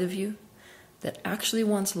inside of you that actually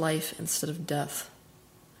wants life instead of death.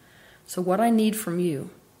 So what I need from you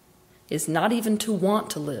is not even to want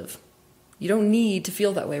to live. You don't need to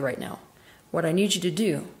feel that way right now. What I need you to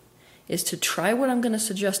do is to try what I'm going to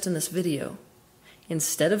suggest in this video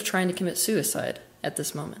instead of trying to commit suicide at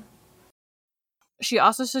this moment. She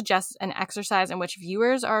also suggests an exercise in which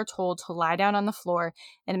viewers are told to lie down on the floor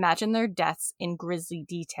and imagine their deaths in grisly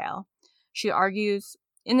detail. She argues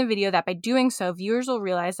in the video that by doing so, viewers will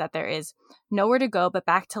realize that there is nowhere to go but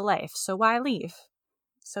back to life, so why leave?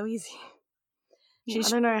 So easy. I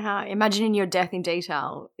don't know how imagining your death in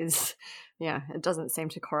detail is, it doesn't seem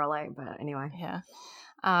to correlate, but anyway. Yeah.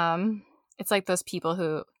 It's like those people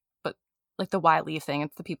who, but like the why leave thing,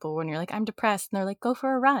 it's the people when you're like, I'm depressed, and they're like, go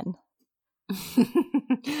for a run.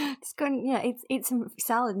 Just go and, eat some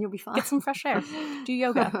salad and you'll be fine. Get some fresh air. Do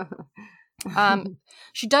yoga.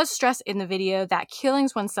 She does stress in the video that killing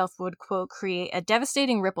oneself would, quote, create a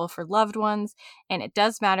devastating ripple for loved ones, and it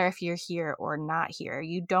does matter if you're here or not here.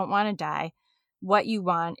 You don't want to die. What you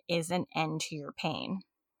want is an end to your pain.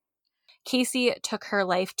 Casey took her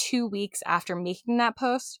life 2 weeks after making that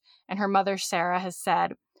post, and her mother, Sarah, has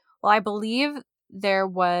said, well, I believe there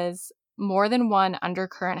was more than one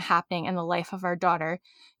undercurrent happening in the life of our daughter.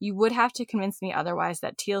 You would have to convince me otherwise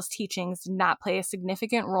that Teal's teachings did not play a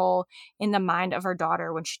significant role in the mind of our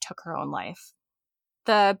daughter when she took her own life.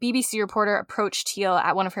 The BBC reporter approached Teal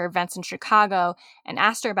at one of her events in Chicago and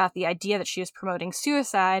asked her about the idea that she was promoting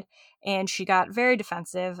suicide, and she got very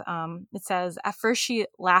defensive. It says, at first she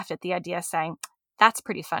laughed at the idea, saying, that's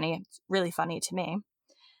pretty funny. It's really funny to me.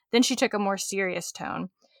 Then she took a more serious tone.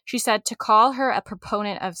 She said to call her a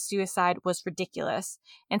proponent of suicide was ridiculous,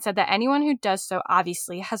 and said that anyone who does so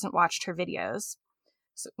obviously hasn't watched her videos.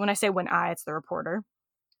 So when I say it's the reporter.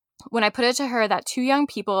 When I put it to her that 2 young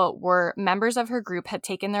people were members of her group had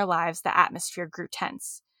taken their lives, the atmosphere grew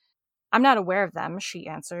tense. I'm not aware of them, she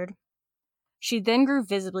answered. She then grew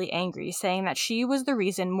visibly angry, saying that she was the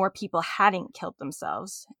reason more people hadn't killed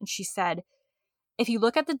themselves. And she said, if you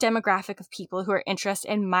look at the demographic of people who are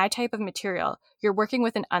interested in my type of material, you're working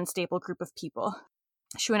with an unstable group of people.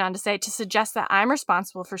 She went on to say, to suggest that I'm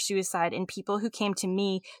responsible for suicide in people who came to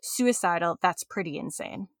me suicidal, that's pretty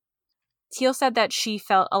insane. Teal said that she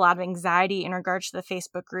felt a lot of anxiety in regards to the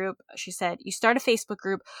Facebook group. She said, you start a Facebook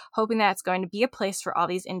group hoping that it's going to be a place for all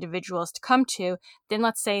these individuals to come to. Then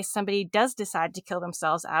let's say somebody does decide to kill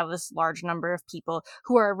themselves out of this large number of people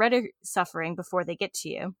who are already suffering before they get to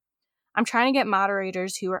you. I'm trying to get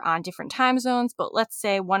moderators who are on different time zones, but let's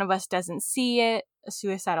say one of us doesn't see it, a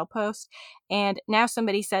suicidal post, and now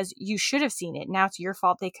somebody says, you should have seen it. Now it's your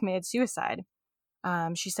fault they committed suicide.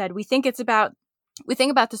 She said, we think about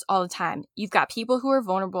this all the time. You've got people who are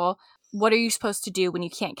vulnerable. What are you supposed to do when you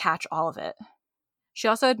can't catch all of it? She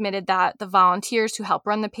also admitted that the volunteers who help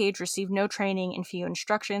run the page receive no training and few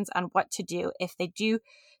instructions on what to do if they do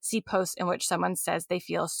see posts in which someone says they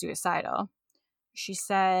feel suicidal. She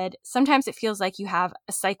said, sometimes it feels like you have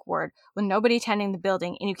a psych ward with nobody attending the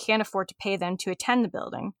building and you can't afford to pay them to attend the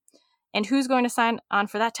building. And who's going to sign on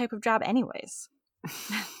for that type of job anyways?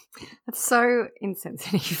 That's so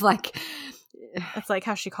insensitive. It's like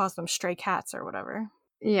how she calls them stray cats or whatever.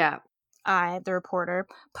 Yeah. I, the reporter,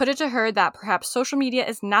 put it to her that perhaps social media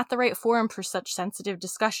is not the right forum for such sensitive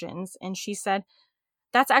discussions. And she said,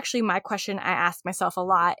 that's actually my question I ask myself a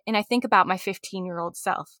lot. And I think about my 15-year-old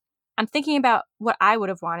self. I'm thinking about what I would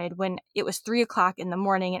have wanted when it was 3 o'clock in the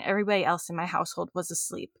morning and everybody else in my household was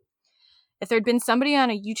asleep. If there'd been somebody on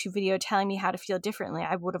a YouTube video telling me how to feel differently,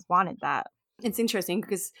 I would have wanted that. It's interesting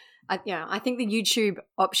because I think the YouTube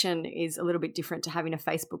option is a little bit different to having a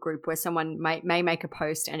Facebook group where someone may make a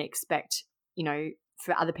post and expect,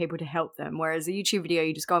 for other people to help them. Whereas a YouTube video,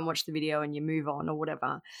 you just go and watch the video and you move on or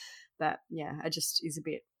whatever. But yeah, it just is a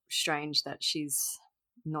bit strange that she's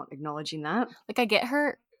not acknowledging that. I get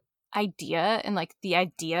her idea and the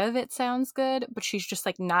idea of it sounds good, but she's just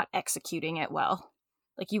not executing it well.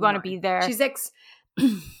 You want to be there.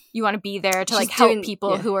 You want to be there to help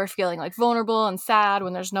people who are feeling vulnerable and sad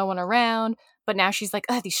when there's no one around. But now she's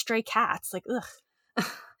these stray cats. Ugh.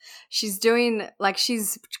 She's doing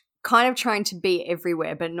she's kind of trying to be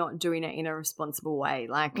everywhere, but not doing it in a responsible way.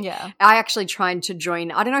 I actually tried to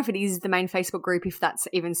join. I don't know if it is the main Facebook group, if that's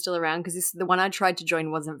even still around, because the one I tried to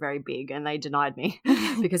join wasn't very big, and they denied me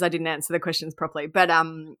because I didn't answer the questions properly. But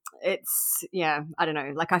it's I don't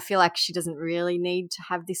know. I feel like she doesn't really need to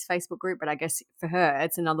have this Facebook group, but I guess for her,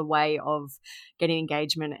 it's another way of getting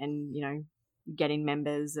engagement and getting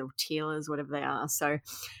members or Tealers, whatever they are. So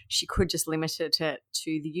she could just limit it to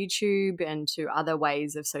the YouTube and to other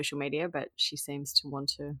ways of social media, but she seems to want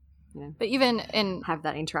to, but even have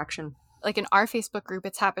that interaction. Like in our Facebook group,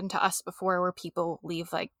 it's happened to us before where people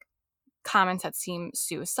leave like comments that seem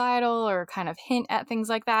suicidal or kind of hint at things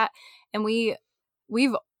like that. And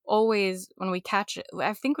we've always, when we catch it,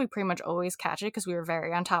 I think we pretty much always catch it because we were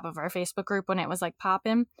very on top of our Facebook group when it was like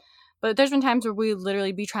popping. But there's been times where we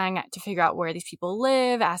literally be trying to figure out where these people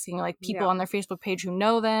live, asking like people on their Facebook page who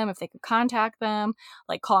know them, if they could contact them,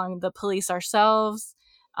 like calling the police ourselves,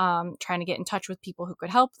 trying to get in touch with people who could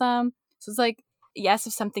help them. So it's like, yes,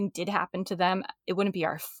 if something did happen to them, it wouldn't be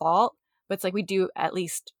our fault, but it's like we do at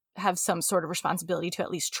least have some sort of responsibility to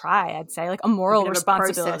at least try, I'd say, like a moral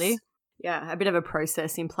responsibility. A bit of a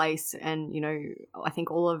process in place. And, I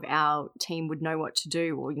think all of our team would know what to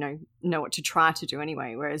do or, know what to try to do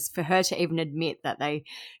anyway. Whereas for her to even admit that they,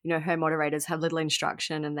 her moderators have little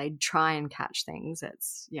instruction and they try and catch things,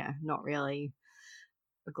 it's, not really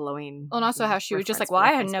a glowing. Well, and also how she was just like, well,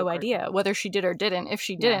 I had no idea whether she did or didn't. If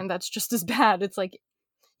she didn't, that's just as bad. It's like,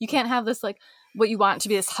 you can't have this, like, what you want to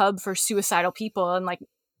be this hub for suicidal people and, like,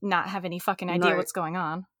 not have any fucking idea what's going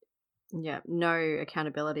on. Yeah, no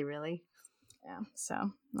accountability, really. Yeah, so,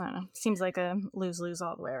 I don't know. Seems like a lose-lose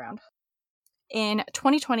all the way around. In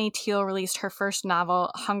 2020, Teal released her first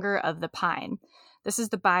novel, Hunger of the Pine. This is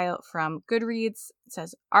the bio from Goodreads. It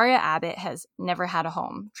says, Aria Abbott has never had a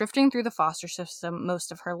home. Drifting through the foster system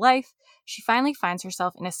most of her life, she finally finds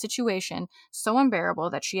herself in a situation so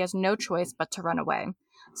unbearable that she has no choice but to run away.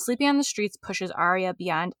 Sleeping on the streets pushes Aria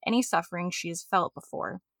beyond any suffering she has felt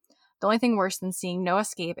before. The only thing worse than seeing no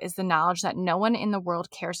escape is the knowledge that no one in the world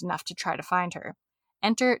cares enough to try to find her.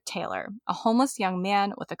 Enter Taylor, a homeless young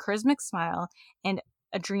man with a charismatic smile and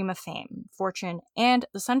a dream of fame, fortune, and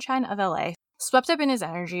the sunshine of LA. Swept up in his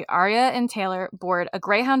energy, Aria and Taylor board a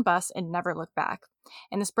Greyhound bus and never look back.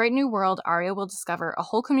 In this bright new world, Aria will discover a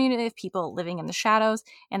whole community of people living in the shadows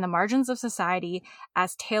and the margins of society.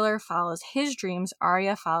 As Taylor follows his dreams,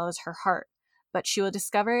 Aria follows her heart. But she will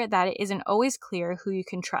discover that it isn't always clear who you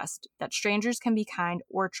can trust, that strangers can be kind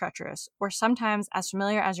or treacherous, or sometimes as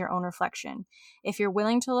familiar as your own reflection, if you're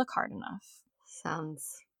willing to look hard enough.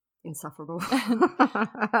 Sounds insufferable.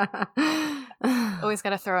 Always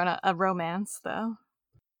got to throw in a romance, though.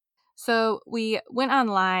 So we went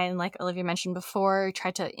online, like Olivia mentioned before, we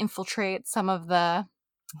tried to infiltrate some of the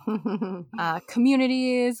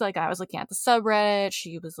communities. Like I was looking at the subreddit,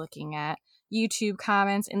 she was looking at YouTube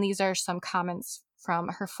comments, and these are some comments from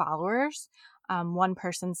her followers. One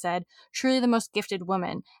person said, truly the most gifted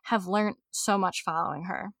woman, have learned so much following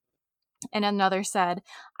her. And another said,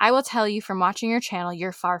 I will tell you from watching your channel,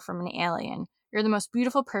 you're far from an alien. You're the most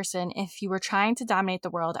beautiful person. If you were trying to dominate the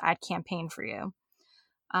world, I'd campaign for you.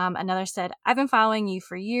 Another said, I've been following you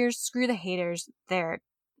for years. Screw the haters. They're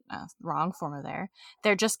wrong form of there.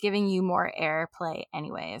 They're just giving you more airplay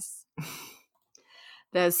anyways.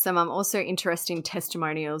 There's some also interesting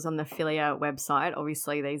testimonials on the Philia website.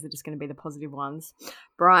 Obviously, these are just going to be the positive ones.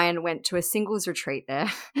 Brian went to a singles retreat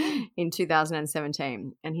there in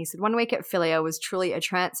 2017, and he said, 1 week at Philia was truly a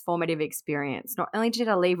transformative experience. Not only did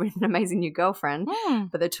I leave with an amazing new girlfriend,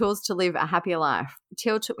 but the tools to live a happier life.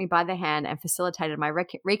 Teal took me by the hand and facilitated my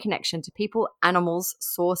reconnection to people, animals,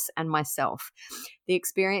 source, and myself. The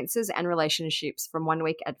experiences and relationships from 1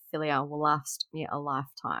 week at Philia will last me a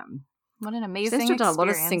lifetime. What an amazing experience. She's done a lot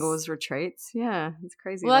of singles retreats. Yeah, it's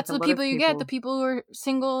crazy. Well, that's the people you get, the people who are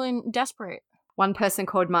single and desperate. One person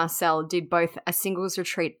called Marcel did both a singles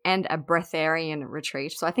retreat and a breatharian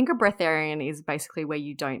retreat. So I think a breatharian is basically where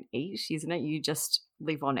you don't eat, isn't it? You just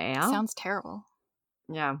live on air. Sounds terrible.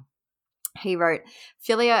 Yeah. He wrote,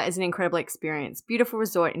 Philia is an incredible experience, beautiful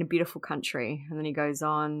resort in a beautiful country. And then he goes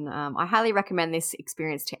on, I highly recommend this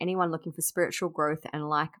experience to anyone looking for spiritual growth and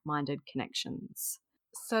like-minded connections.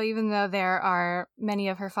 So even though there are many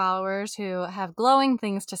of her followers who have glowing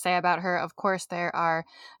things to say about her, of course there are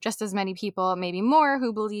just as many people, maybe more,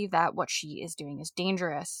 who believe that what she is doing is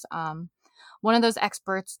dangerous. One of those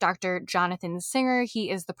experts, Dr. Jonathan Singer, he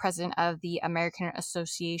is the president of the American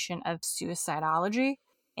Association of Suicidology.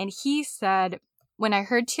 And he said, when I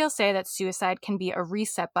heard Teal say that suicide can be a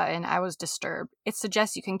reset button, I was disturbed. It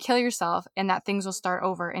suggests you can kill yourself and that things will start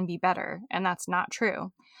over and be better. And that's not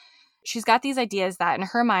true. She's got these ideas that in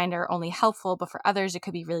her mind are only helpful, but for others it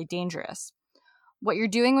could be really dangerous. What you're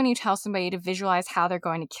doing when you tell somebody to visualize how they're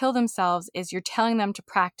going to kill themselves is you're telling them to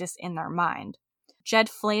practice in their mind. Jed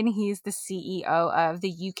Flynn, he's the CEO of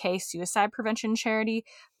the UK suicide prevention charity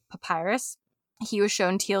Papyrus. he was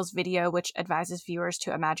shown Teal's video, which advises viewers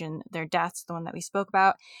to imagine their deaths, the one that we spoke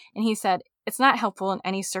about. And he said, it's not helpful in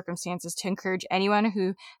any circumstances to encourage anyone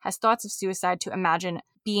who has thoughts of suicide to imagine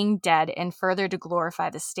being dead and further to glorify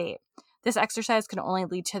the state. This exercise can only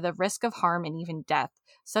lead to the risk of harm and even death.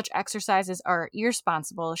 Such exercises are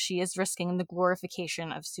irresponsible. She is risking the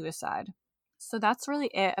glorification of suicide. So that's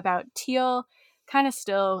really it about Teal. Kind of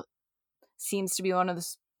still seems to be one of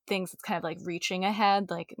those things that's kind of like reaching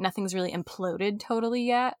ahead. Like nothing's really imploded totally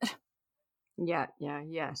yet.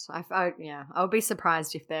 Yes. I would be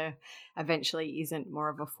surprised if there eventually isn't more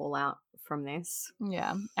of a fallout from this.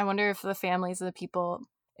 Yeah. I wonder if the families of the people,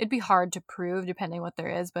 it'd be hard to prove depending what there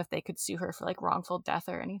is, but if they could sue her for like wrongful death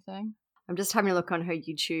or anything. I'm just having a look on her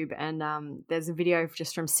YouTube, and there's a video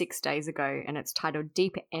just from 6 days ago, and it's titled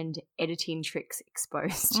Deep End Editing Tricks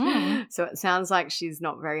Exposed. So it sounds like she's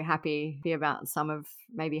not very happy about some of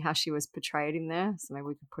maybe how she was portrayed in there. So maybe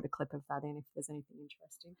we could put a clip of that in if there's anything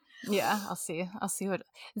interesting. Yeah, I'll see what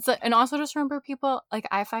it's like. And also just remember, people, like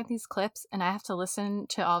I find these clips and I have to listen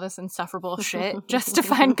to all this insufferable shit just to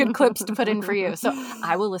find good clips to put in for you. So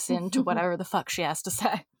I will listen to whatever the fuck she has to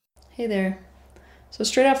say. Hey there. So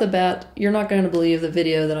straight off the bat, you're not going to believe the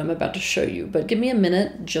video that I'm about to show you, but give me a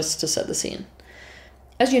minute just to set the scene.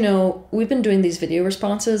 As you know, we've been doing these video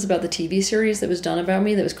responses about the TV series that was done about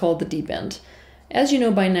me that was called The Deep End. As you know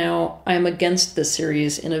by now, I am against this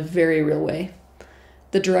series in a very real way.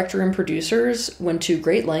 The director and producers went to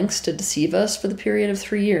great lengths to deceive us for the period of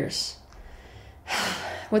 3 years.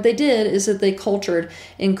 What they did is that they cultured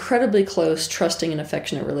incredibly close, trusting, and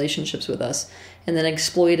affectionate relationships with us, and then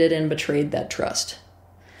exploited and betrayed that trust.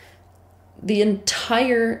 The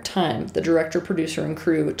entire time, the director, producer, and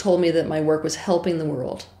crew told me that my work was helping the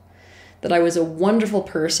world, that I was a wonderful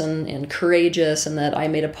person and courageous, and that I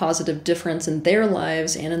made a positive difference in their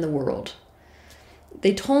lives and in the world.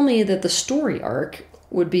 They told me that the story arc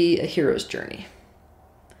would be a hero's journey.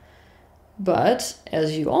 But,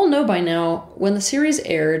 as you all know by now, when the series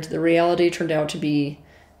aired, the reality turned out to be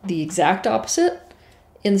the exact opposite.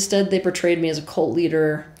 Instead, they portrayed me as a cult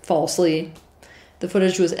leader, falsely. The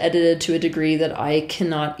footage was edited to a degree that I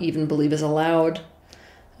cannot even believe is allowed.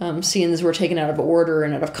 Scenes were taken out of order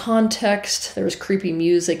and out of context. There was creepy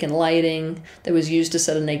music and lighting that was used to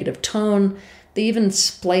set a negative tone. They even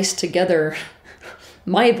spliced together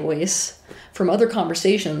my voice from other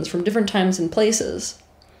conversations from different times and places.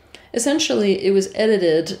 Essentially, it was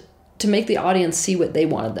edited to make the audience see what they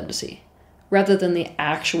wanted them to see, rather than the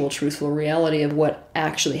actual truthful reality of what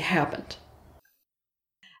actually happened.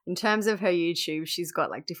 In terms of her YouTube, she's got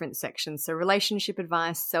like different sections. So relationship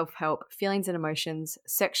advice, self-help, feelings and emotions,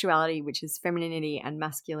 sexuality, which is femininity and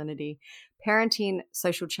masculinity, parenting,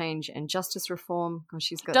 social change, and justice reform. Gosh,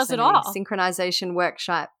 she's got so many. Synchronization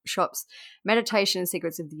workshops, meditation,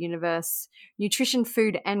 secrets of the universe, nutrition,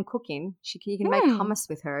 food, and cooking. You can make hummus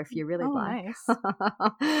with her if you really like.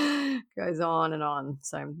 Nice. Goes on and on.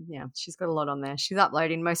 So yeah, she's got a lot on there. She's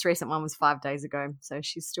uploading. Most recent one was 5 days ago, so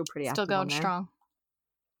she's still pretty active. Still going strong.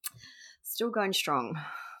 Still going strong.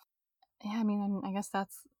 Yeah, I mean, I guess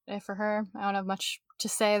that's it for her. I don't have much to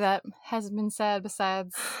say that hasn't been said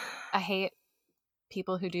besides I hate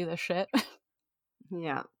people who do this shit.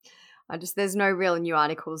 Yeah. There's no real new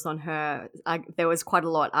articles on her. There was quite a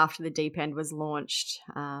lot after The Deep End was launched.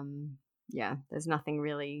 Yeah, there's nothing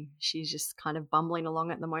really. She's just kind of bumbling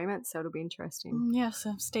along at the moment, so it'll be interesting. Yeah,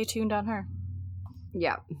 so stay tuned on her.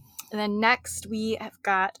 Yeah. And then next we have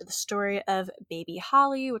got the story of baby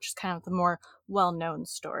Holly, which is kind of the more well-known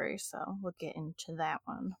story, so we'll get into that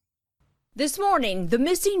one. This morning, the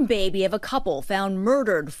missing baby of a couple found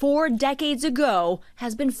murdered 4 decades ago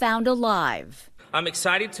has been found alive. I'm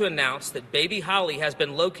excited to announce that baby Holly has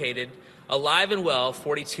been located alive and well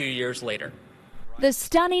 42 years later. The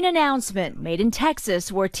stunning announcement made in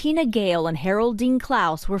Texas, where Tina Gale and Harold Dean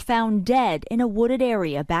Klaus were found dead in a wooded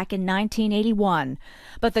area back in 1981.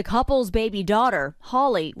 But the couple's baby daughter,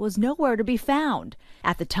 Holly, was nowhere to be found.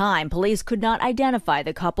 At the time, police could not identify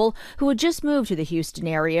the couple, who had just moved to the Houston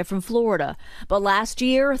area from Florida. But last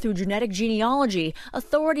year, through genetic genealogy,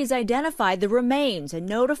 authorities identified the remains and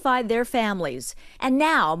notified their families. And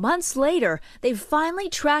now, months later, they've finally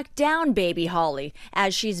tracked down baby Holly,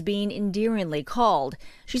 as she's being endearingly called.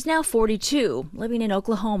 She's now 42, living in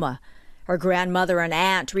Oklahoma. Her grandmother and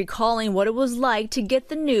aunt recalling what it was like to get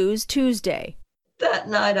the news Tuesday. That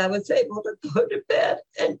night I was able to go to bed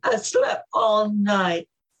and I slept all night.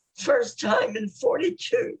 First time in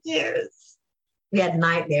 42 years. We had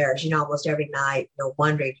nightmares, almost every night,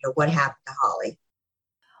 wondering, what happened to Holly.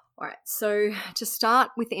 All right, so to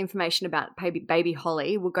start with the information about baby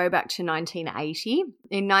Holly, we'll go back to 1980.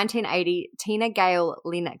 In 1980, Tina Gale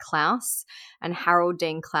Lynn Klaus and Harold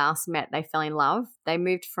Dean Klaus met. They fell in love. They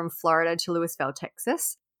moved from Florida to Louisville,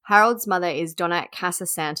 Texas. Harold's mother is Donna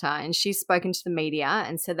Casasanta, and she's spoken to the media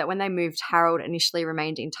and said that when they moved, Harold initially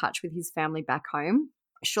remained in touch with his family back home.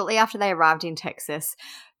 Shortly after they arrived in Texas,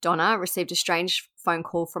 Donna received a strange phone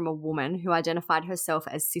call from a woman who identified herself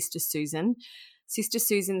as Sister Susan. Sister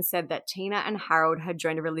Susan said that Tina and Harold had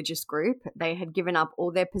joined a religious group. They had given up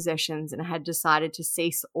all their possessions and had decided to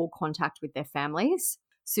cease all contact with their families.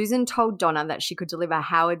 Susan told Donna that she could deliver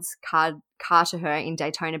Howard's car to her in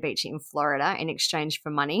Daytona Beach in Florida in exchange for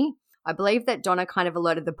money. I believe that Donna kind of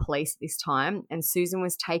alerted the police this time, and Susan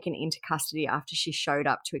was taken into custody after she showed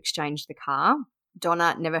up to exchange the car.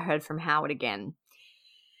 Donna never heard from Howard again.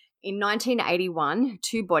 In 1981,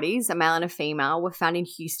 2 bodies, a male and a female, were found in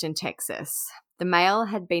Houston, Texas. The male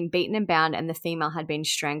had been beaten and bound and the female had been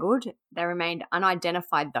strangled. They remained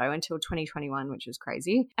unidentified, though, until 2021, which was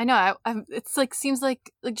crazy. I know. It's like, seems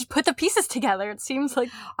like just put the pieces together. It seems like...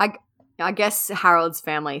 I guess Harold's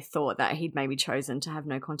family thought that he'd maybe chosen to have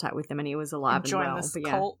no contact with them and he was alive and well. This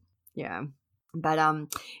cult. Yeah. But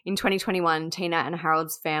in 2021, Tina and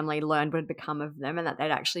Harold's family learned what had become of them and that they'd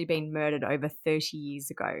actually been murdered over 30 years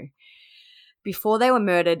ago. Before they were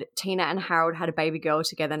murdered, Tina and Harold had a baby girl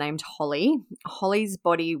together named Holly. Holly's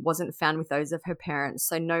body wasn't found with those of her parents,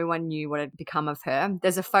 so no one knew what had become of her.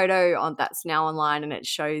 There's a photo that's now online, and it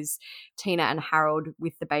shows Tina and Harold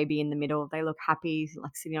with the baby in the middle. They look happy,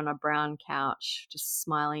 like sitting on a brown couch, just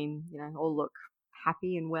smiling, all look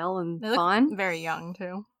happy and well and they fine. Look very young,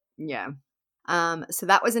 too. Yeah. So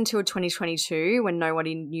that was until 2022 when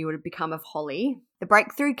nobody knew what had become of Holly. The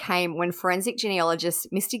breakthrough came when forensic genealogists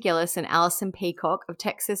Misty Gillis and Alison Peacock of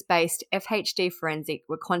Texas-based FHD Forensic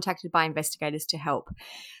were contacted by investigators to help.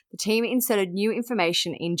 The team inserted new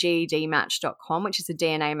information in GEDmatch.com, which is a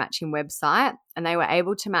DNA matching website, and they were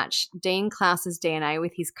able to match Dean Klaus's DNA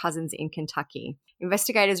with his cousins in Kentucky.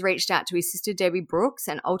 Investigators reached out to his sister Debbie Brooks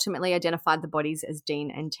and ultimately identified the bodies as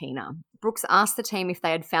Dean and Tina. Brooks asked the team if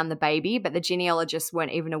they had found the baby, but the genealogists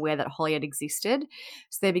weren't even aware that Holly had existed,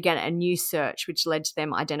 so they began a new search, which led to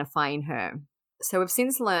them identifying her. So we've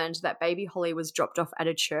since learned that baby Holly was dropped off at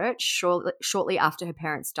a church shortly after her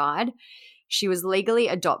parents died. She was legally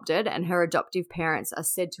adopted, and her adoptive parents are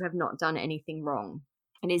said to have not done anything wrong.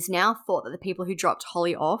 It is now thought that the people who dropped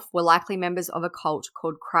Holly off were likely members of a cult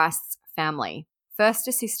called Christ's Family. First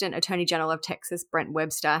Assistant Attorney General of Texas, Brent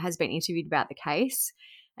Webster, has been interviewed about the case,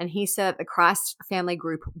 and he said that the Christ Family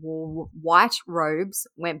group wore white robes,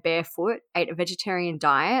 went barefoot, ate a vegetarian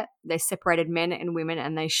diet, they separated men and women,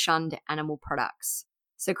 and they shunned animal products.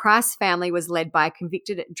 So Christ's Family was led by a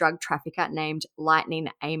convicted drug trafficker named Lightning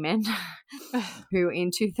Amen, who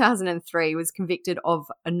in 2003 was convicted of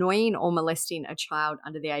annoying or molesting a child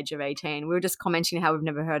under the age of 18. We were just commenting how we've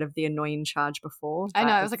never heard of the annoying charge before. I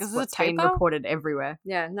know. I was like, is this a typo? It's been reported everywhere.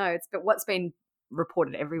 Yeah, no, it's but what's been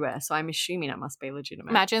reported everywhere, so I'm assuming it must be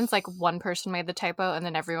legitimate. Imagine it's like one person made the typo and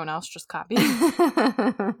then everyone else just copied.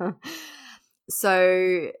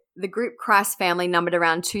 So the group Christ Family numbered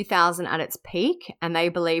around 2,000 at its peak, and they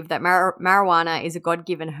believed that marijuana is a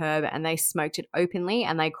God-given herb, and they smoked it openly,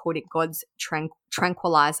 and they called it God's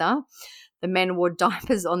tranquilizer. The men wore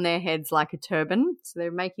diapers on their heads like a turban, so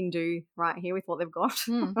they're making do right here with what they've got.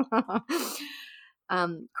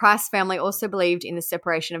 Christ's Family also believed in the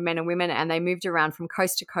separation of men and women, and they moved around from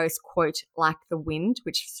coast to coast, quote, like the wind,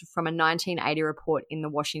 which is from a 1980 report in the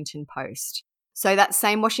Washington Post. So that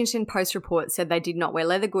same Washington Post report said they did not wear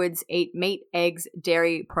leather goods, eat meat, eggs,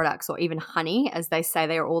 dairy products, or even honey, as they say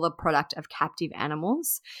they are all the product of captive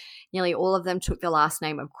animals. Nearly all of them took the last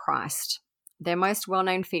name of Christ. Their most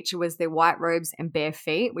well-known feature was their white robes and bare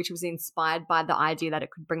feet, which was inspired by the idea that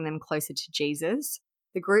it could bring them closer to Jesus.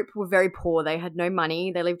 The group were very poor. They had no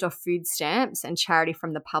money. They lived off food stamps and charity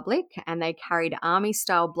from the public, and they carried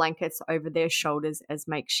army-style blankets over their shoulders as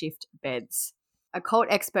makeshift beds. A cult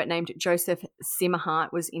expert named Joseph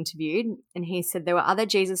Simahart was interviewed, and he said there were other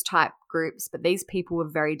Jesus-type groups, but these people were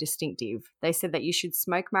very distinctive. They said that you should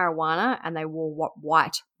smoke marijuana, and they wore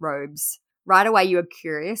white robes. Right away, you were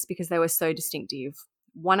curious because they were so distinctive.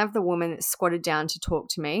 One of the women squatted down to talk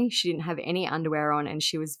to me. She didn't have any underwear on, and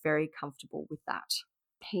she was very comfortable with that.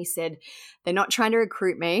 He said, they're not trying to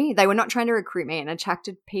recruit me. They were not trying to recruit me and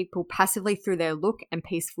attracted people passively through their look and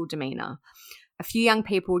peaceful demeanor. A few young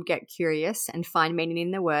people would get curious and find meaning in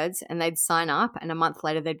the words, and they'd sign up, and a month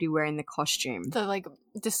later they'd be wearing the costume. The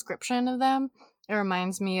description of them, it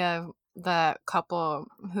reminds me of the couple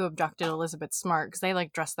who abducted Elizabeth Smart, because they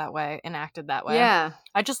dressed that way and acted that way. Yeah.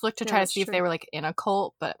 I just looked to try to see if they were in a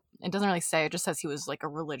cult, but It doesn't really say. It just says he was like a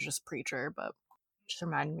religious preacher, but just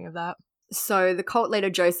reminded me of that. So the cult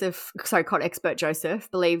expert Joseph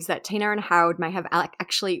believes that Tina and Harold may have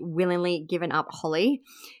actually willingly given up Holly.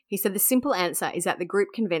 He said the simple answer is that the group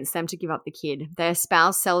convinced them to give up the kid. They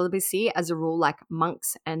espouse celibacy as a rule like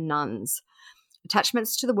monks and nuns.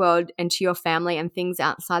 Attachments to the world and to your family and things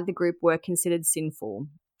outside the group were considered sinful.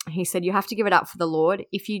 He said you have to give it up for the Lord.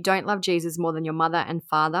 If you don't love Jesus more than your mother and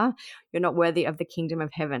father, you're not worthy of the kingdom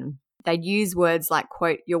of heaven. They'd use words like,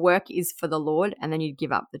 quote, your work is for the Lord, and then you'd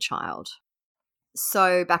give up the child.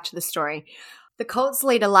 So back to the story. The cult's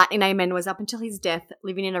leader, Lightning Amen, was up until his death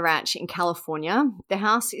living in a ranch in California. The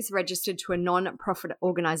house is registered to a non-profit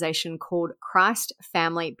organization called Christ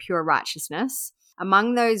Family Pure Righteousness.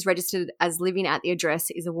 Among those registered as living at the address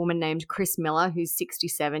is a woman named Chris Miller, who's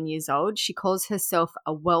 67 years old. She calls herself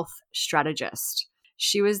a wealth strategist.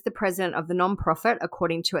 She was the president of the nonprofit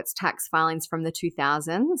according to its tax filings from the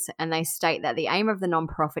 2000s, and they state that the aim of the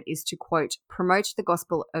nonprofit is to, quote, promote the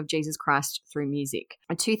gospel of Jesus Christ through music.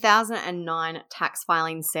 A 2009 tax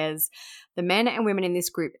filing says the men and women in this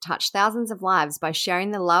group touch thousands of lives by sharing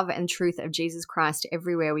the love and truth of Jesus Christ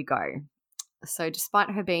everywhere we go. So despite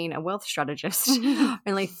her being a wealth strategist,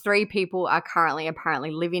 only 3 people are currently apparently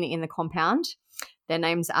living in the compound. Their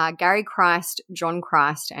names are Gary Christ, John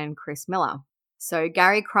Christ, and Chris Miller. So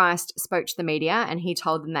Gary Christ spoke to the media and he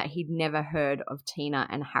told them that he'd never heard of Tina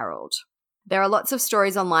and Harold. There are lots of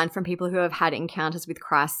stories online from people who have had encounters with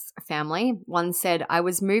Christ's family. One said, I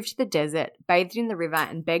was moved to the desert, bathed in the river,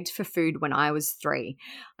 and begged for food when I was 3.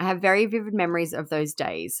 I have very vivid memories of those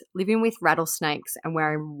days. Living with rattlesnakes and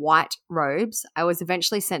wearing white robes, I was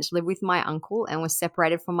eventually sent to live with my uncle and was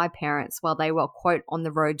separated from my parents while they were, quote, on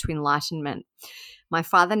the road to enlightenment. My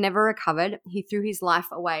father never recovered. He threw his life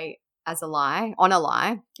away on a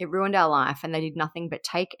lie. It ruined our life, and they did nothing but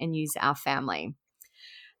take and use our family.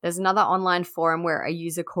 There's another online forum where a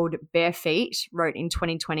user called Bare Feet wrote in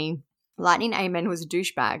 2020, Lightning Amen was a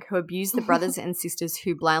douchebag who abused the brothers and sisters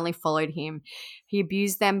who blindly followed him. He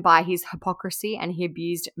abused them by his hypocrisy, and he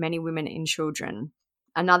abused many women and children.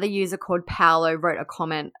 Another user called Paolo wrote a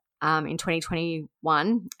comment in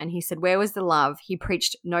 2021, and he said, where was the love? He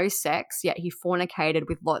preached no sex, yet he fornicated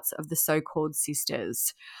with lots of the so-called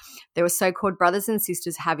sisters. There were so-called brothers and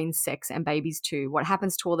sisters having sex and babies too. What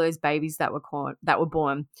happens to all those babies that were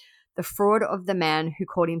born? The fraud of the man who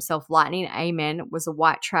called himself Lightning Amen was a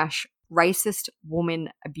white trash, racist woman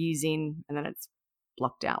abusing, and then it's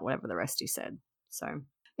blocked out whatever the rest he said. So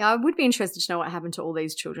yeah, I would be interested to know what happened to all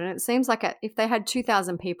these children. It seems like if they had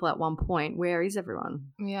 2,000 people at one point, where is everyone?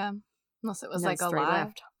 Yeah, unless it was like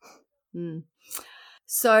alive.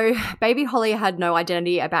 So baby Holly had no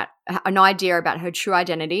idea about her true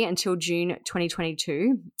identity until June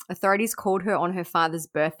 2022. Authorities called her on her father's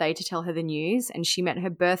birthday to tell her the news, and she met her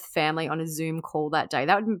birth family on a Zoom call that day.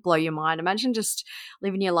 That would blow your mind. Imagine just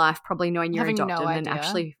living your life probably knowing you're adopted and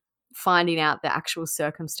actually finding out the actual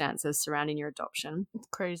circumstances surrounding your adoption. It's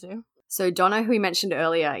crazy. So Donna, who we mentioned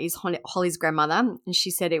earlier, is Holly's grandmother, and she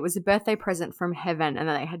said it was a birthday present from heaven and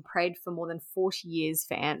that they had prayed for more than 40 years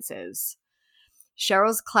for answers.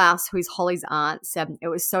 Cheryl's Klaus, who is Holly's aunt, said, it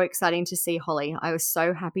was so exciting to see Holly. I was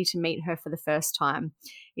so happy to meet her for the first time.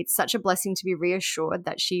 It's such a blessing to be reassured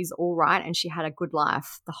that she's all right and she had a good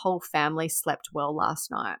life. The whole family slept well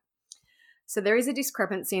last night. So there is a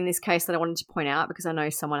discrepancy in this case that I wanted to point out because I know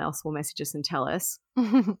someone else will message us and tell us.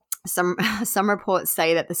 Some reports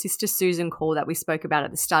say that the Sister Susan call that we spoke about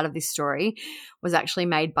at the start of this story was actually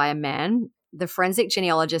made by a man. The forensic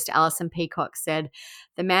genealogist Alison Peacock said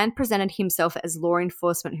the man presented himself as law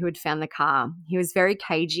enforcement who had found the car. He was very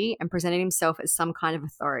cagey and presented himself as some kind of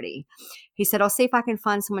authority. He said, I'll see if I can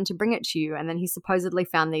find someone to bring it to you. And then he supposedly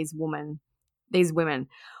found these women.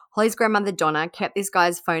 Holly's grandmother, Donna, kept this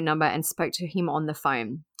guy's phone number and spoke to him on the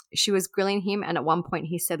phone. She was grilling him, and at one point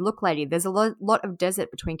he said, look, lady, there's a lot of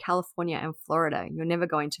desert between California and Florida. You're never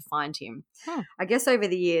going to find him. I guess over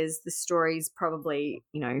the years the story's probably,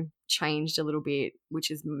 changed a little bit,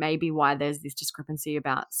 which is maybe why there's this discrepancy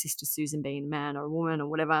about Sister Susan being a man or a woman or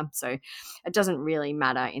whatever. So it doesn't really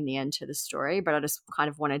matter in the end to the story, but I just kind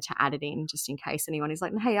of wanted to add it in just in case anyone is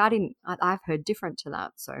like, hey, I've heard different to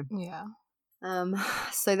that. So yeah.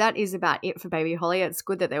 So that is about it for baby Holly. It's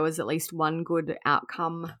good that there was at least one good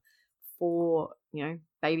outcome for,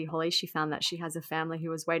 baby Holly. She found that she has a family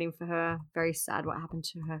who was waiting for her. Very sad what happened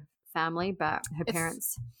to her family, but her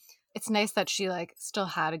parents it's nice that she like still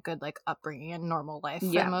had a good like upbringing and normal life for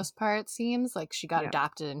Yeah. the most part. It seems like she got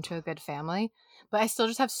adopted into a good family, but I still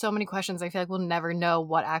just have so many questions. I feel like we'll never know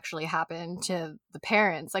what actually happened to the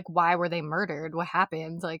parents. Like, why were they murdered? What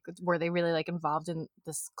happened? Like, were they really like involved in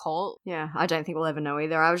this cult? Yeah, I don't think we'll ever know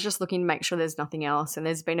either. I was just looking to make sure there's nothing else, and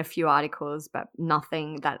there's been a few articles, but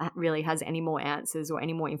nothing that really has any more answers or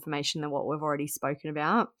any more information than what we've already spoken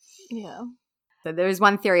about. Yeah. So there is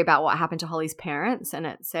one theory about what happened to Holly's parents, and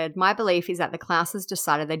it said, my belief is that the Klauses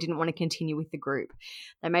decided they didn't want to continue with the group.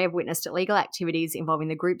 They may have witnessed illegal activities involving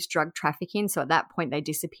the group's drug trafficking, so at that point they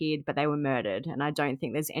disappeared, but they were murdered, and I don't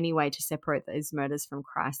think there's any way to separate those murders from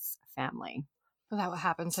Christ's family. Is that what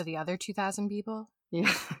happened to the other 2,000 people?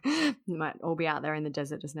 Yeah, they might all be out there in the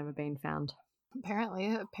desert, just never been found. Apparently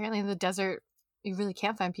in the desert, you really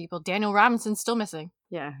can't find people. Daniel Robinson's still missing.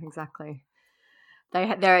 Yeah, exactly.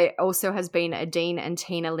 There also has been a Dean and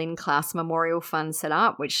Tina Lynn Klaus Memorial Fund set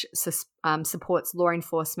up, which supports law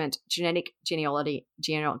enforcement, genetic genealogy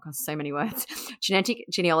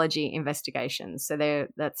investigations. So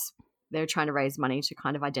they're trying to raise money to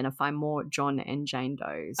kind of identify more John and Jane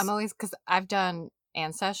Does. Because I've done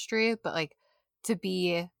Ancestry, but like to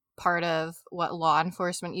be part of what law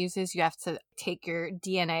enforcement uses, you have to take your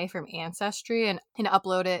DNA from Ancestry and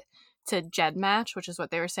upload it to GEDmatch, which is what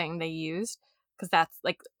they were saying they used. Because that's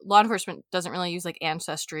like law enforcement doesn't really use like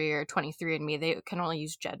Ancestry or 23andMe. They can only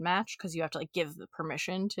use GEDmatch because you have to like give the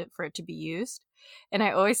permission for it to be used. And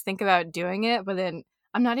I always think about doing it, but then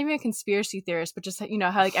I'm not even a conspiracy theorist, but just, you know,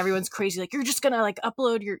 how like everyone's crazy, like you're just gonna like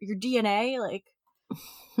upload your DNA, like,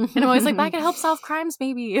 and I'm always like, that could help solve crimes,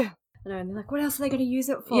 maybe. I know, and they're like, what else are they going to use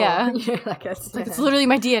it for? Yeah, I guess, like it's literally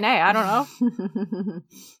my DNA. I don't know.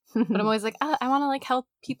 But I'm always like, I want to like help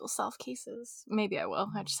people solve cases. Maybe I will.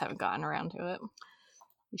 I just haven't gotten around to it.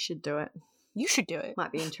 You should do it. You should do it.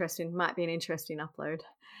 Might be interesting. Might be an interesting upload.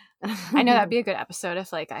 I know that'd be a good episode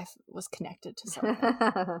if like I was connected to something.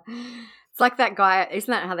 It's like that guy.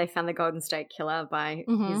 Isn't that how they found the Golden State Killer by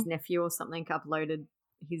his nephew or something? Uploaded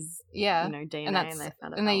his DNA, and they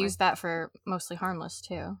found it. And they use that for Mostly Harmless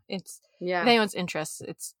too. It's if Yeah. anyone's interested,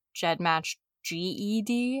 it's GEDmatch,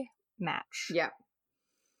 GED match. Yeah.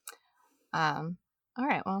 All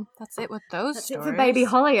right, well, that's it with those That's stories. it for Baby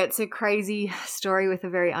Holly. It's a crazy story with a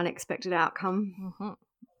very unexpected outcome. Mm-hmm.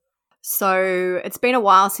 So it's been a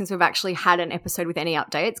while since we've actually had an episode with any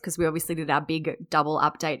updates because we obviously did our big double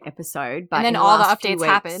update episode. But and then in all the last few updates weeks-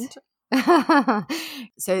 happened.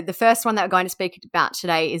 So the first one that we're going to speak about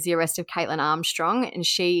today is the arrest of Caitlin Armstrong, and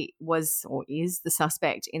she was or is the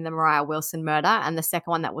suspect in the Mariah Wilson murder. And the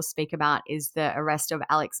second one that we'll speak about is the arrest of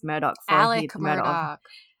Alex Murdoch for Alec the murder of Murdoch.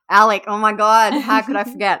 Alec, oh my God, how could I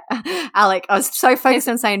forget? Alec, I was so focused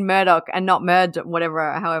on saying Murdoch and not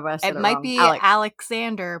whatever, however I said it might wrong. be Alec.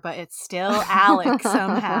 Alexander, but it's still Alec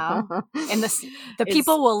somehow. And the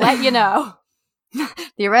people will let you know.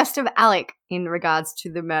 The arrest of Alec in regards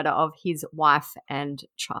to the murder of his wife and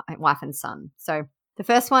son. So the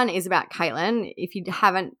first one is about Caitlin. If you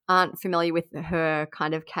aren't familiar with her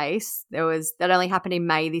kind of case, that only happened in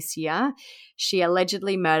May this year. She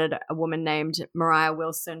allegedly murdered a woman named Mariah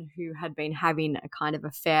Wilson who had been having a kind of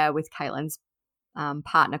affair with Caitlin's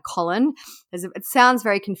partner Colin. It sounds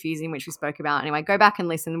very confusing, which we spoke about. Anyway, go back and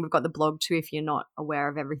listen. We've got the blog too if you're not aware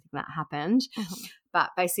of everything that happened. Mm-hmm.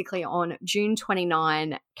 But basically on June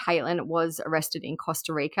 29, Caitlin was arrested in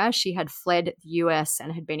Costa Rica. She had fled the US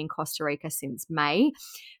and had been in Costa Rica since May.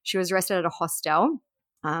 She was arrested at a hostel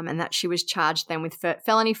and that she was charged then with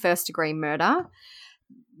felony first-degree murder.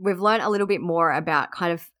 We've learned a little bit more about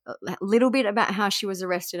how she was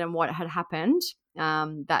arrested and what had happened.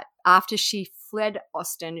 That after she fled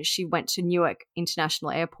Austin, she went to Newark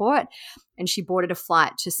International Airport and she boarded a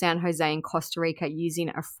flight to San Jose in Costa Rica using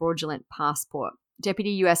a fraudulent passport.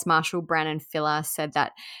 Deputy U.S. Marshal Brannon Filler said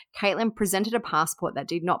that Caitlin presented a passport that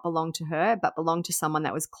did not belong to her but belonged to someone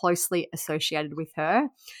that was closely associated with her.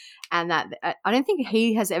 And that I don't think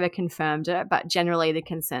he has ever confirmed it, but generally the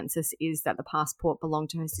consensus is that the passport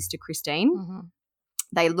belonged to her sister Christine. Mm-hmm.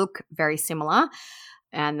 They look very similar.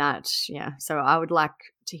 And that, so I would like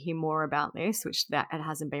to hear more about this, which it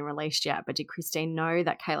hasn't been released yet. But did Christine know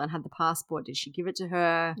that Caitlin had the passport? Did she give it to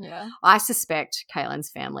her? Yeah. I suspect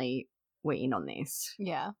Caitlin's family were in on this.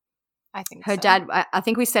 Yeah, I think her so. dad, I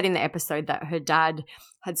think we said in the episode that her dad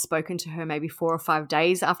had spoken to her maybe 4 or 5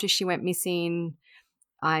 days after she went missing.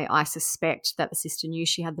 I suspect that the sister knew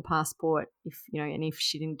she had the passport. And if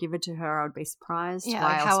she didn't give it to her, I would be surprised. Yeah, Why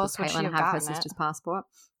like else how would else would she Caitlin have have her gotten sister's it? passport?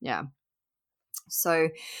 Yeah. So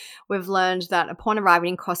we've learned that upon arriving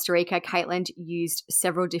in Costa Rica, Caitlin used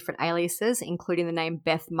several different aliases, including the name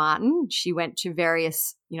Beth Martin. She went to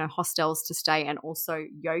various, hostels to stay and also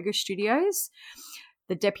yoga studios.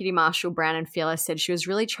 The Deputy Marshal Brown and Fila said she was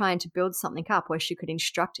really trying to build something up where she could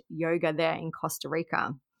instruct yoga there in Costa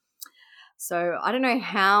Rica. So I don't know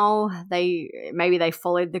how maybe they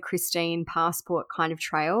followed the Christine passport kind of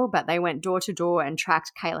trail, but they went door to door and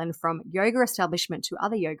tracked Caitlin from yoga establishment to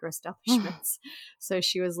other yoga establishments. So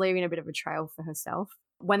she was leaving a bit of a trail for herself.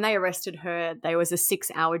 When they arrested her, there was a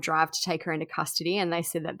 6-hour drive to take her into custody, and they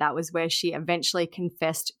said that was where she eventually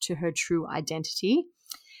confessed to her true identity.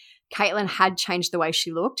 Caitlin had changed the way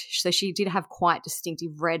she looked, so she did have quite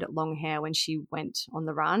distinctive red long hair when she went on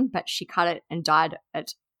the run, but she cut it and dyed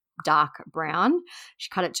it dark brown. She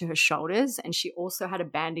cut it to her shoulders, and she also had a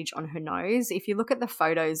bandage on her nose. If you look at the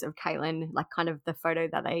photos of Caitlin, like kind of the photo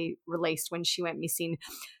that they released when she went missing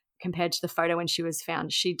compared to the photo when she was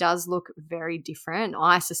found, she does look very different.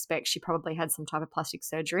 I suspect she probably had some type of plastic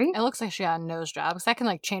surgery. It looks like she had a nose job because that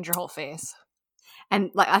can change your whole face.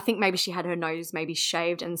 And I think maybe she had her nose maybe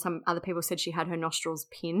shaved, and some other people said she had her nostrils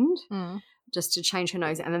pinned just to change her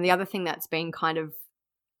nose. And then the other thing that's been kind of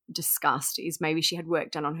discussed is maybe she had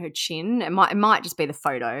work done on her chin. It might just be the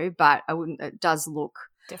photo, but it does look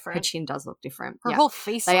different. Her chin does look different. Her whole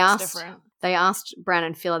face looks different. They asked Brown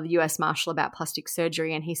and Fila, the US Marshal, about plastic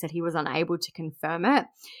surgery, and he said he was unable to confirm it.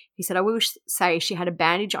 He said, I will say she had a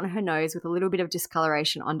bandage on her nose with a little bit of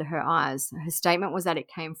discoloration under her eyes. Her statement was that it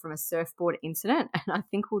came from a surfboard incident, and I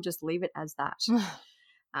think we'll just leave it as that.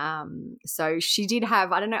 So she did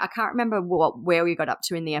have, I don't know, I can't remember where we got up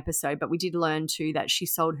to in the episode, but we did learn too that she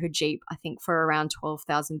sold her Jeep, I think, for around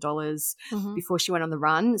 $12,000 before she went on the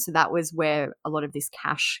run. So that was where a lot of this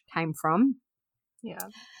cash came from. Yeah.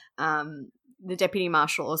 The Deputy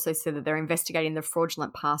Marshal also said that they're investigating the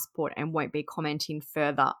fraudulent passport and won't be commenting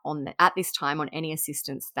further at this time on any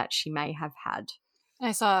assistance that she may have had.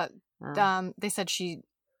 I saw they said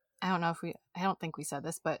I don't think we said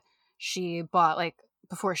this, but she bought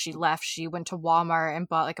before she left, she went to Walmart and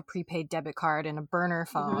bought a prepaid debit card and a burner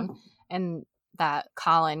phone, and that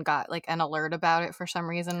Colin got an alert about it for some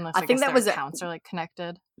reason. I think that was accounts are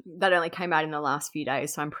connected. That only came out in the last few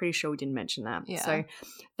days, so I'm pretty sure we didn't mention that. Yeah. So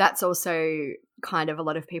that's also kind of, a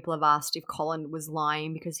lot of people have asked if Colin was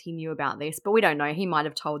lying because he knew about this, but we don't know. He might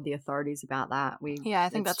have told the authorities about that. I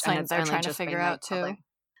think that's something they're trying to figure out too.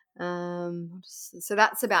 So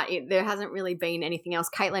that's about it. There hasn't really been anything else.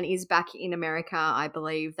 Caitlin is back in America, I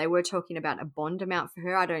believe. They were talking about a bond amount for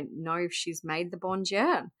her. I don't know if she's made the bond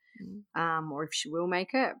yet, or if she will make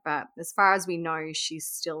it. But as far as we know, she's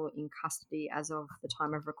still in custody as of the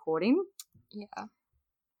time of recording. Yeah.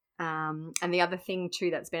 And the other thing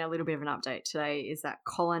too that's been a little bit of an update today is that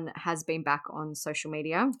Colin has been back on social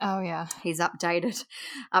media. Oh yeah. He's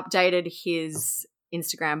updated his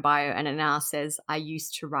Instagram bio, and it now says, I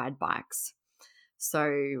used to ride bikes.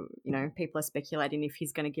 So, people are speculating if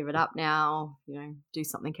he's going to give it up now, do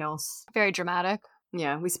something else. Very dramatic.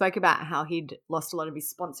 Yeah, we spoke about how he'd lost a lot of his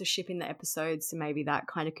sponsorship in the episode, so maybe that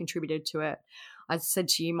kind of contributed to it. I said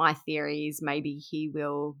to you, my theory is maybe he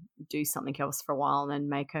will do something else for a while and then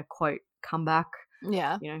make a, quote, comeback.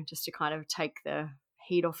 Yeah. Just to kind of take the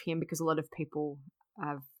heat off him, because a lot of people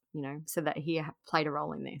have said that he played a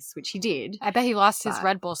role in this, which he did. I bet he lost his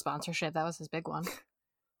Red Bull sponsorship. That was his big one.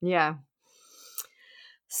 Yeah.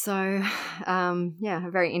 So, a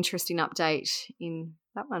very interesting update in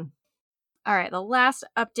that one. All right, the last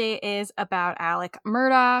update is about Alec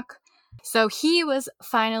Murdaugh. So he was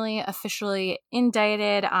finally officially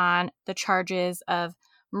indicted on the charges of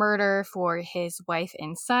murder for his wife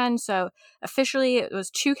and son. So officially it was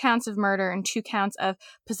 2 counts of murder and 2 counts of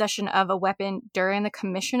possession of a weapon during the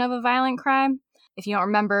commission of a violent crime. If you don't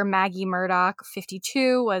remember, Maggie Murdaugh,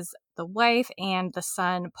 52, was the wife, and the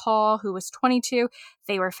son, Paul, who was 22.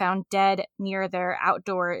 They were found dead near their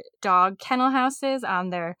outdoor dog kennel houses on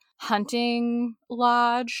their hunting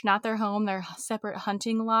lodge, not their home, their separate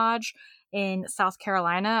hunting lodge in South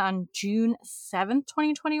Carolina on June 7th,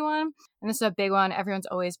 2021. And this is a big one. Everyone's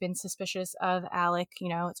always been suspicious of Alec.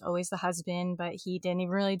 It's always the husband, but he didn't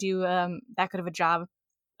even really do that good of a job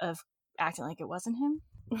of acting like it wasn't him.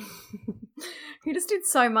 He just did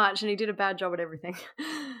so much, and he did a bad job at everything.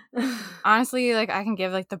 Honestly, I can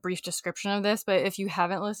give the brief description of this, but if you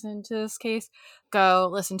haven't listened to this case, go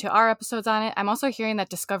listen to our episodes on it. I'm also hearing that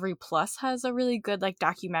Discovery Plus has a really good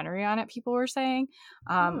documentary on it, people were saying.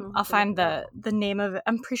 I'll find the name of it.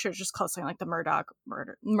 I'm pretty sure it's just called something like the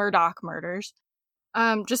Murdaugh Murders.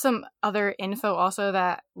 Just some other info also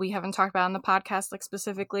that we haven't talked about on the podcast,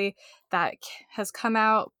 specifically, that has come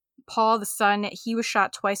out. Paul, the son, he was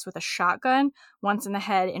shot twice with a shotgun, once in the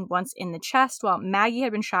head and once in the chest, while Maggie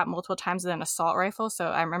had been shot multiple times with an assault rifle. So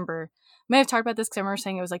I may have talked about this because I remember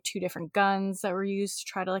saying it was like 2 different guns that were used to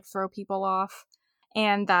try to like throw people off,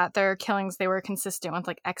 and that their killings, they were consistent with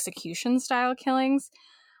like execution style killings.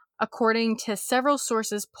 According to several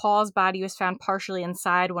sources, Paul's body was found partially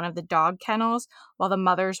inside one of the dog kennels, while the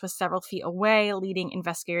mother's was several feet away, leading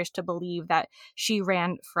investigators to believe that she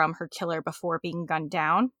ran from her killer before being gunned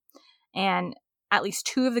down. And at least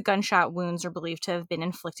 2 of the gunshot wounds are believed to have been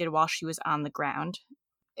inflicted while she was on the ground.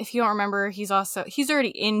 If you don't remember, he's already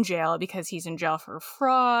in jail because he's in jail for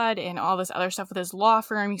fraud and all this other stuff with his law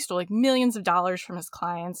firm. He stole like millions of dollars from his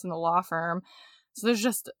clients in the law firm. So there's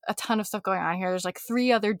just a ton of stuff going on here. There's like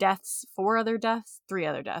 3 other deaths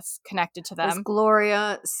connected to them. There's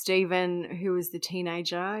Gloria, Stephen, who was the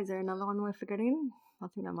teenager. Is there another one we're forgetting? I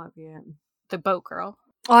think that might be it. The boat girl.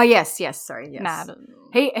 Oh, yes, sorry, yes. Nah,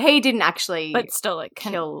 he didn't actually but still like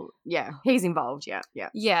kill. Yeah, he's involved, yeah.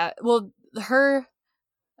 Yeah, well, I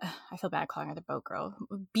feel bad calling her the boat girl.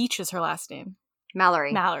 Beach is her last name.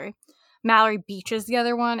 Mallory Beach is the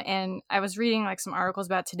other one, and I was reading like some articles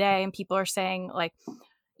about today, and people are saying like,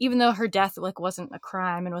 even though her death like wasn't a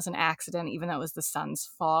crime and was an accident, even though it was the son's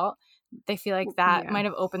fault, they feel like that might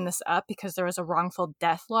have opened this up because there was a wrongful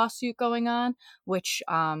death lawsuit going on, which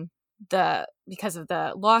because of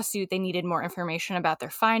the lawsuit, they needed more information about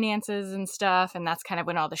their finances and stuff, and that's kind of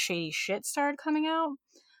when all the shady shit started coming out.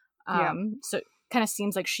 So it kind of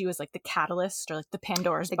seems like she was like the catalyst or like the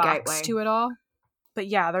Pandora's box gateway to it all. But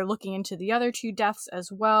yeah, they're looking into the other 2 deaths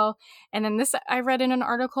as well. And then this I read in an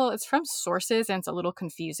article. It's from sources and it's a little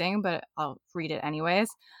confusing, but I'll read it anyways.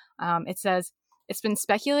 It says, it's been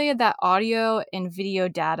speculated that audio and video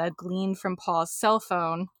data gleaned from Paul's cell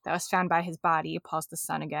phone that was found by his body, Paul's the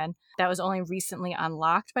son again, that was only recently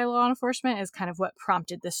unlocked by law enforcement is kind of what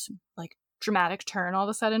prompted this like dramatic turn all of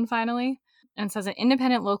a sudden finally. And it says an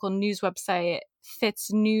independent local news website,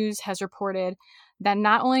 Fitz News, has reported that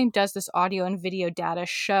not only does this audio and video data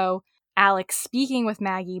show Alex speaking with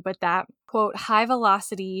Maggie, but that, quote,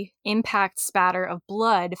 high-velocity impact spatter of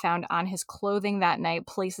blood found on his clothing that night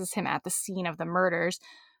places him at the scene of the murders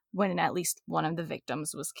when at least one of the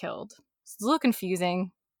victims was killed. So it's a little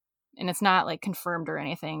confusing, and it's not, like, confirmed or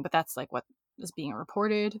anything, but that's, like, what is being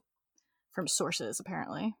reported from sources,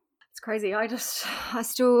 apparently. It's crazy. I'm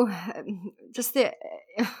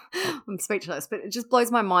speechless, but it just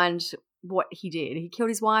blows my mind what he did. He killed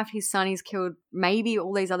his wife, his son, he's killed maybe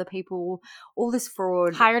all these other people, all this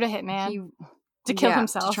fraud. Hired a hitman to kill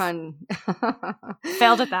himself. To try and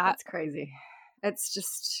failed at that. That's crazy. It's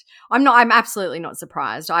just, I'm absolutely not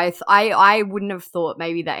surprised. I wouldn't have thought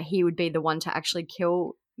maybe that he would be the one to actually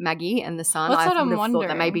kill Maggie and the son. What's I what I'm would have wondering? thought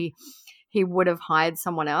that maybe he would have hired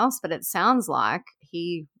someone else, but it sounds like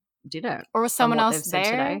he did it. Or was someone else there?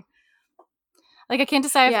 Today. Like, I can't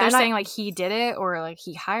decide if they're saying, like, he did it or, like,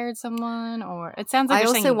 he hired someone, or it sounds like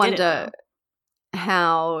they're saying he did it. I also wonder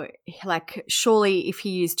how, like, surely if he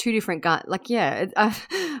used 2 different guns, like, I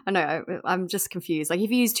know, I'm just confused. Like, if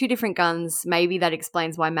he used 2 different guns, maybe that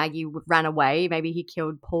explains why Maggie ran away. Maybe he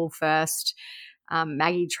killed Paul first.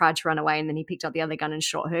 Maggie tried to run away and then he picked up the other gun and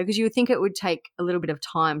shot her, because you would think it would take a little bit of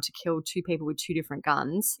time to kill 2 people with 2 different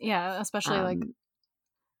guns. Yeah, especially, like,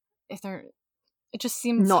 if they're, it just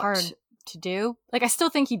seems hard to do. Like, I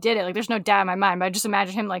still think he did it. Like, there's no doubt in my mind, but I just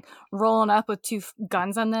imagine him, like, rolling up with 2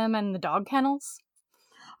 guns on them and the dog kennels.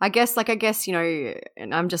 I guess, you know,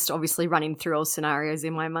 and I'm just obviously running through all scenarios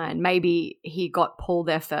in my mind. Maybe he got Paul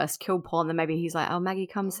there first, killed Paul, and then maybe he's like, oh, Maggie,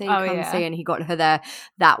 come see, and he got her there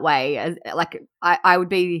that way. Like, I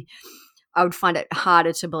would find it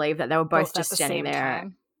harder to believe that they were both just standing there.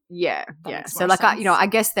 Time. Yeah. So, like, I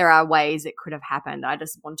guess there are ways it could have happened. I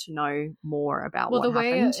just want to know more about what happened. Well,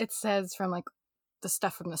 the way it says from, like, the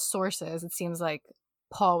stuff from the sources, it seems like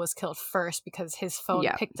Paul was killed first because his phone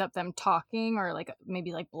picked up them talking, or, like,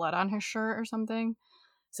 maybe, like, blood on her shirt or something.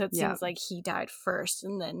 So it seems like he died first,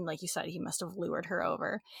 and then, like you said, he must have lured her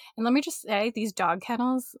over. And let me just say, these dog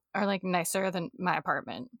kennels are, like, nicer than my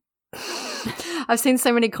apartment. I've seen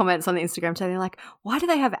so many comments on the Instagram today. They're like, why do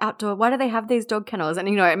they have these dog kennels? And,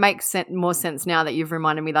 you know, it makes more sense now that you've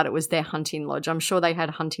reminded me that it was their hunting lodge. I'm sure they had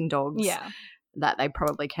hunting dogs that they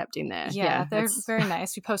probably kept in there. Yeah, they're very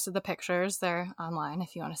nice. We posted the pictures. They're online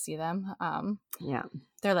if you want to see them.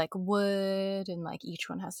 They're like wood, and, like, each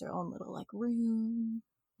one has their own little, like, room.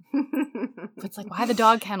 It's like, why the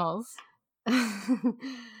dog kennels?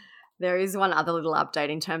 There is one other little update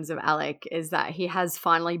in terms of Alec, is that he has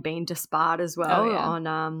finally been disbarred as well.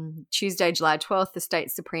 On Tuesday, July 12th, the state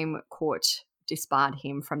Supreme Court disbarred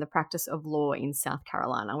him from the practice of law in South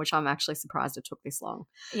Carolina, which I'm actually surprised it took this long.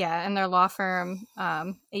 Yeah, and their law firm,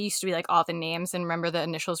 it used to be like all the names, and remember the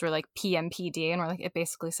initials were like PMPD, and we're like, it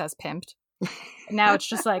basically says pimped. Now it's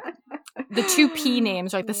just like the two P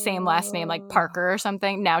names are like the same last name, like Parker or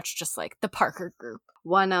something. Now it's just like the Parker Group.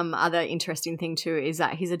 One other interesting thing too is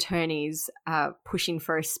that his attorneys are pushing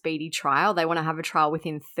for a speedy trial. They want to have a trial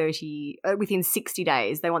within 60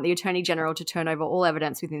 days. They want the Attorney General to turn over all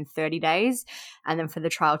evidence within 30 days and then for the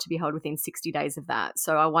trial to be held within 60 days of that.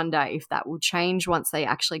 So I wonder if that will change once they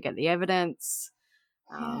actually get the evidence.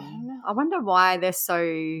 I wonder why they're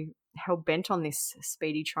so hell-bent on this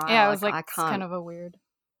speedy trial. Yeah, it was like I can't. kind of a weird.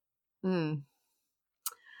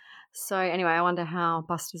 So anyway, I wonder how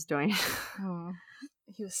Buster's doing.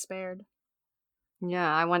 He was spared.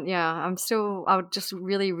 Yeah, I would just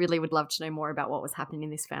really, really would love to know more about what was happening in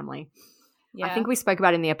this family. Yeah. I think we spoke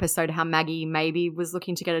about in the episode how Maggie maybe was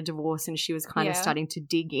looking to get a divorce and she was kind of starting to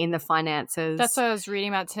dig in the finances. That's what I was reading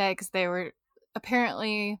about today, because they were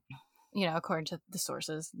apparently, according to the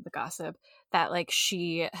sources, the gossip, that like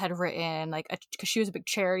she had written because she was a big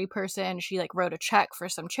charity person, she like wrote a check for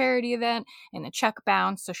some charity event and the check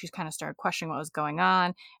bounced, so she's kind of started questioning what was going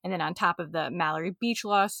on. And then on top of the Mallory Beach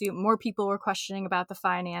lawsuit, more people were questioning about the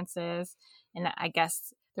finances, and I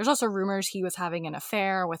guess there's also rumors he was having an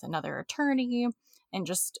affair with another attorney, and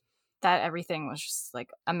just that everything was just like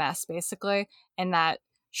a mess basically, and that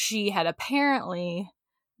she had apparently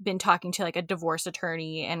been talking to like a divorce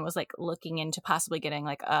attorney and was like looking into possibly getting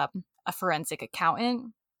like a forensic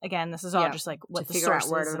accountant. Again, this is all just like what the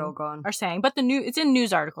sources are saying, but it's in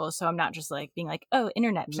news articles, so I'm not just like being like, oh,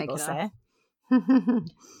 internet people say.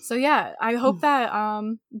 So yeah, I hope that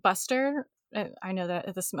Buster, I know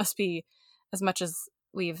that this must be, as much as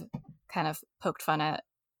we've kind of poked fun at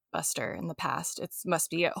Buster in the past, it must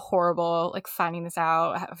be horrible, like finding this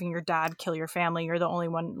out, having your dad kill your family, you're the only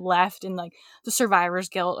one left, and like the survivor's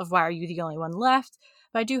guilt of why are you the only one left.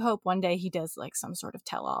 But I do hope one day he does like some sort of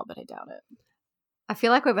tell-all, but I doubt it. I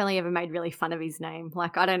feel like we've only ever made really fun of his name.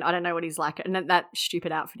 Like I don't know what he's like, and that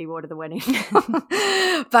stupid outfit he wore to the wedding.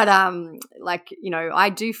 But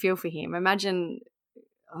I do feel for him. Imagine,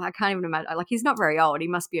 I can't even imagine. Like he's not very old. He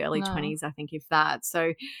must be early 20s, I think, if that.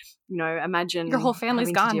 So, imagine your whole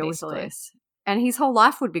family's gone, to deal basically. With all this, and his whole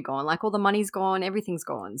life would be gone. Like all the money's gone, everything's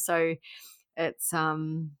gone. So it's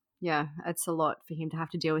it's a lot for him to have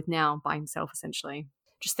to deal with now by himself, essentially.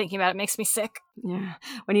 Just thinking about it makes me sick. Yeah.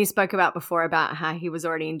 When you spoke about before about how he was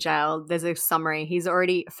already in jail, there's a summary. He's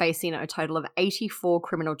already facing a total of 84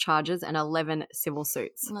 criminal charges and 11 civil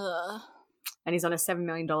suits. Ugh. And he's on a $7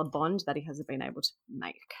 million bond that he hasn't been able to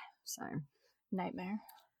make. So, nightmare.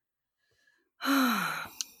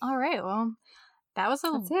 All right. Well, that was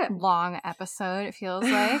a long episode, it feels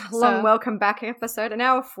like. Long welcome back episode. An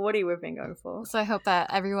hour 40 we've been going for. So I hope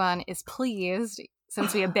that everyone is pleased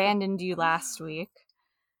since we abandoned you last week.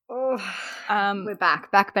 Oh, we're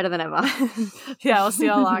back better than ever. Yeah, we'll see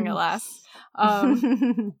how long it lasts.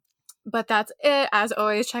 But that's it. As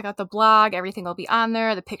always, check out the blog. Everything will be on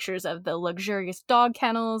there. The pictures of the luxurious dog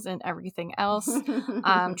kennels and everything else.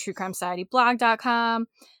 TrueCrimeSocietyBlog.com.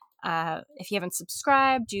 If you haven't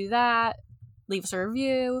subscribed, do that. Leave us a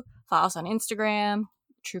review. Follow us on Instagram,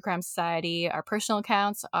 True Crime Society. Our personal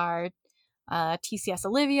accounts are TCS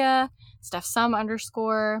Olivia, StephSum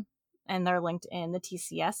 _, and they're linked in the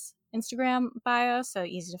TCS Instagram bio, so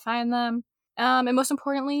easy to find them. And most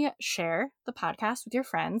importantly, share the podcast with your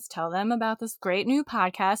friends. Tell them about this great new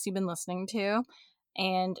podcast you've been listening to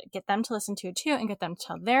and get them to listen to it too and get them to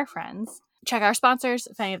tell their friends. Check our sponsors.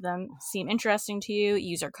 If any of them seem interesting to you,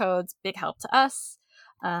 use our codes. Big help to us.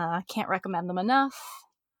 Can't recommend them enough.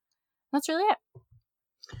 That's really it.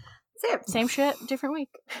 That's it. Same shit, different week.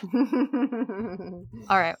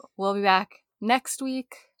 All right. We'll be back next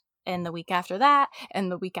week. And the week after that,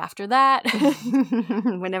 and the week after that.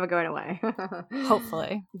 We're never going away.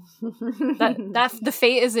 Hopefully. That the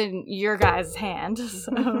fate is in your guys' hand.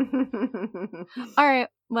 So. All right.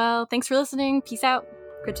 Well, thanks for listening. Peace out.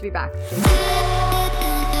 Good to be back.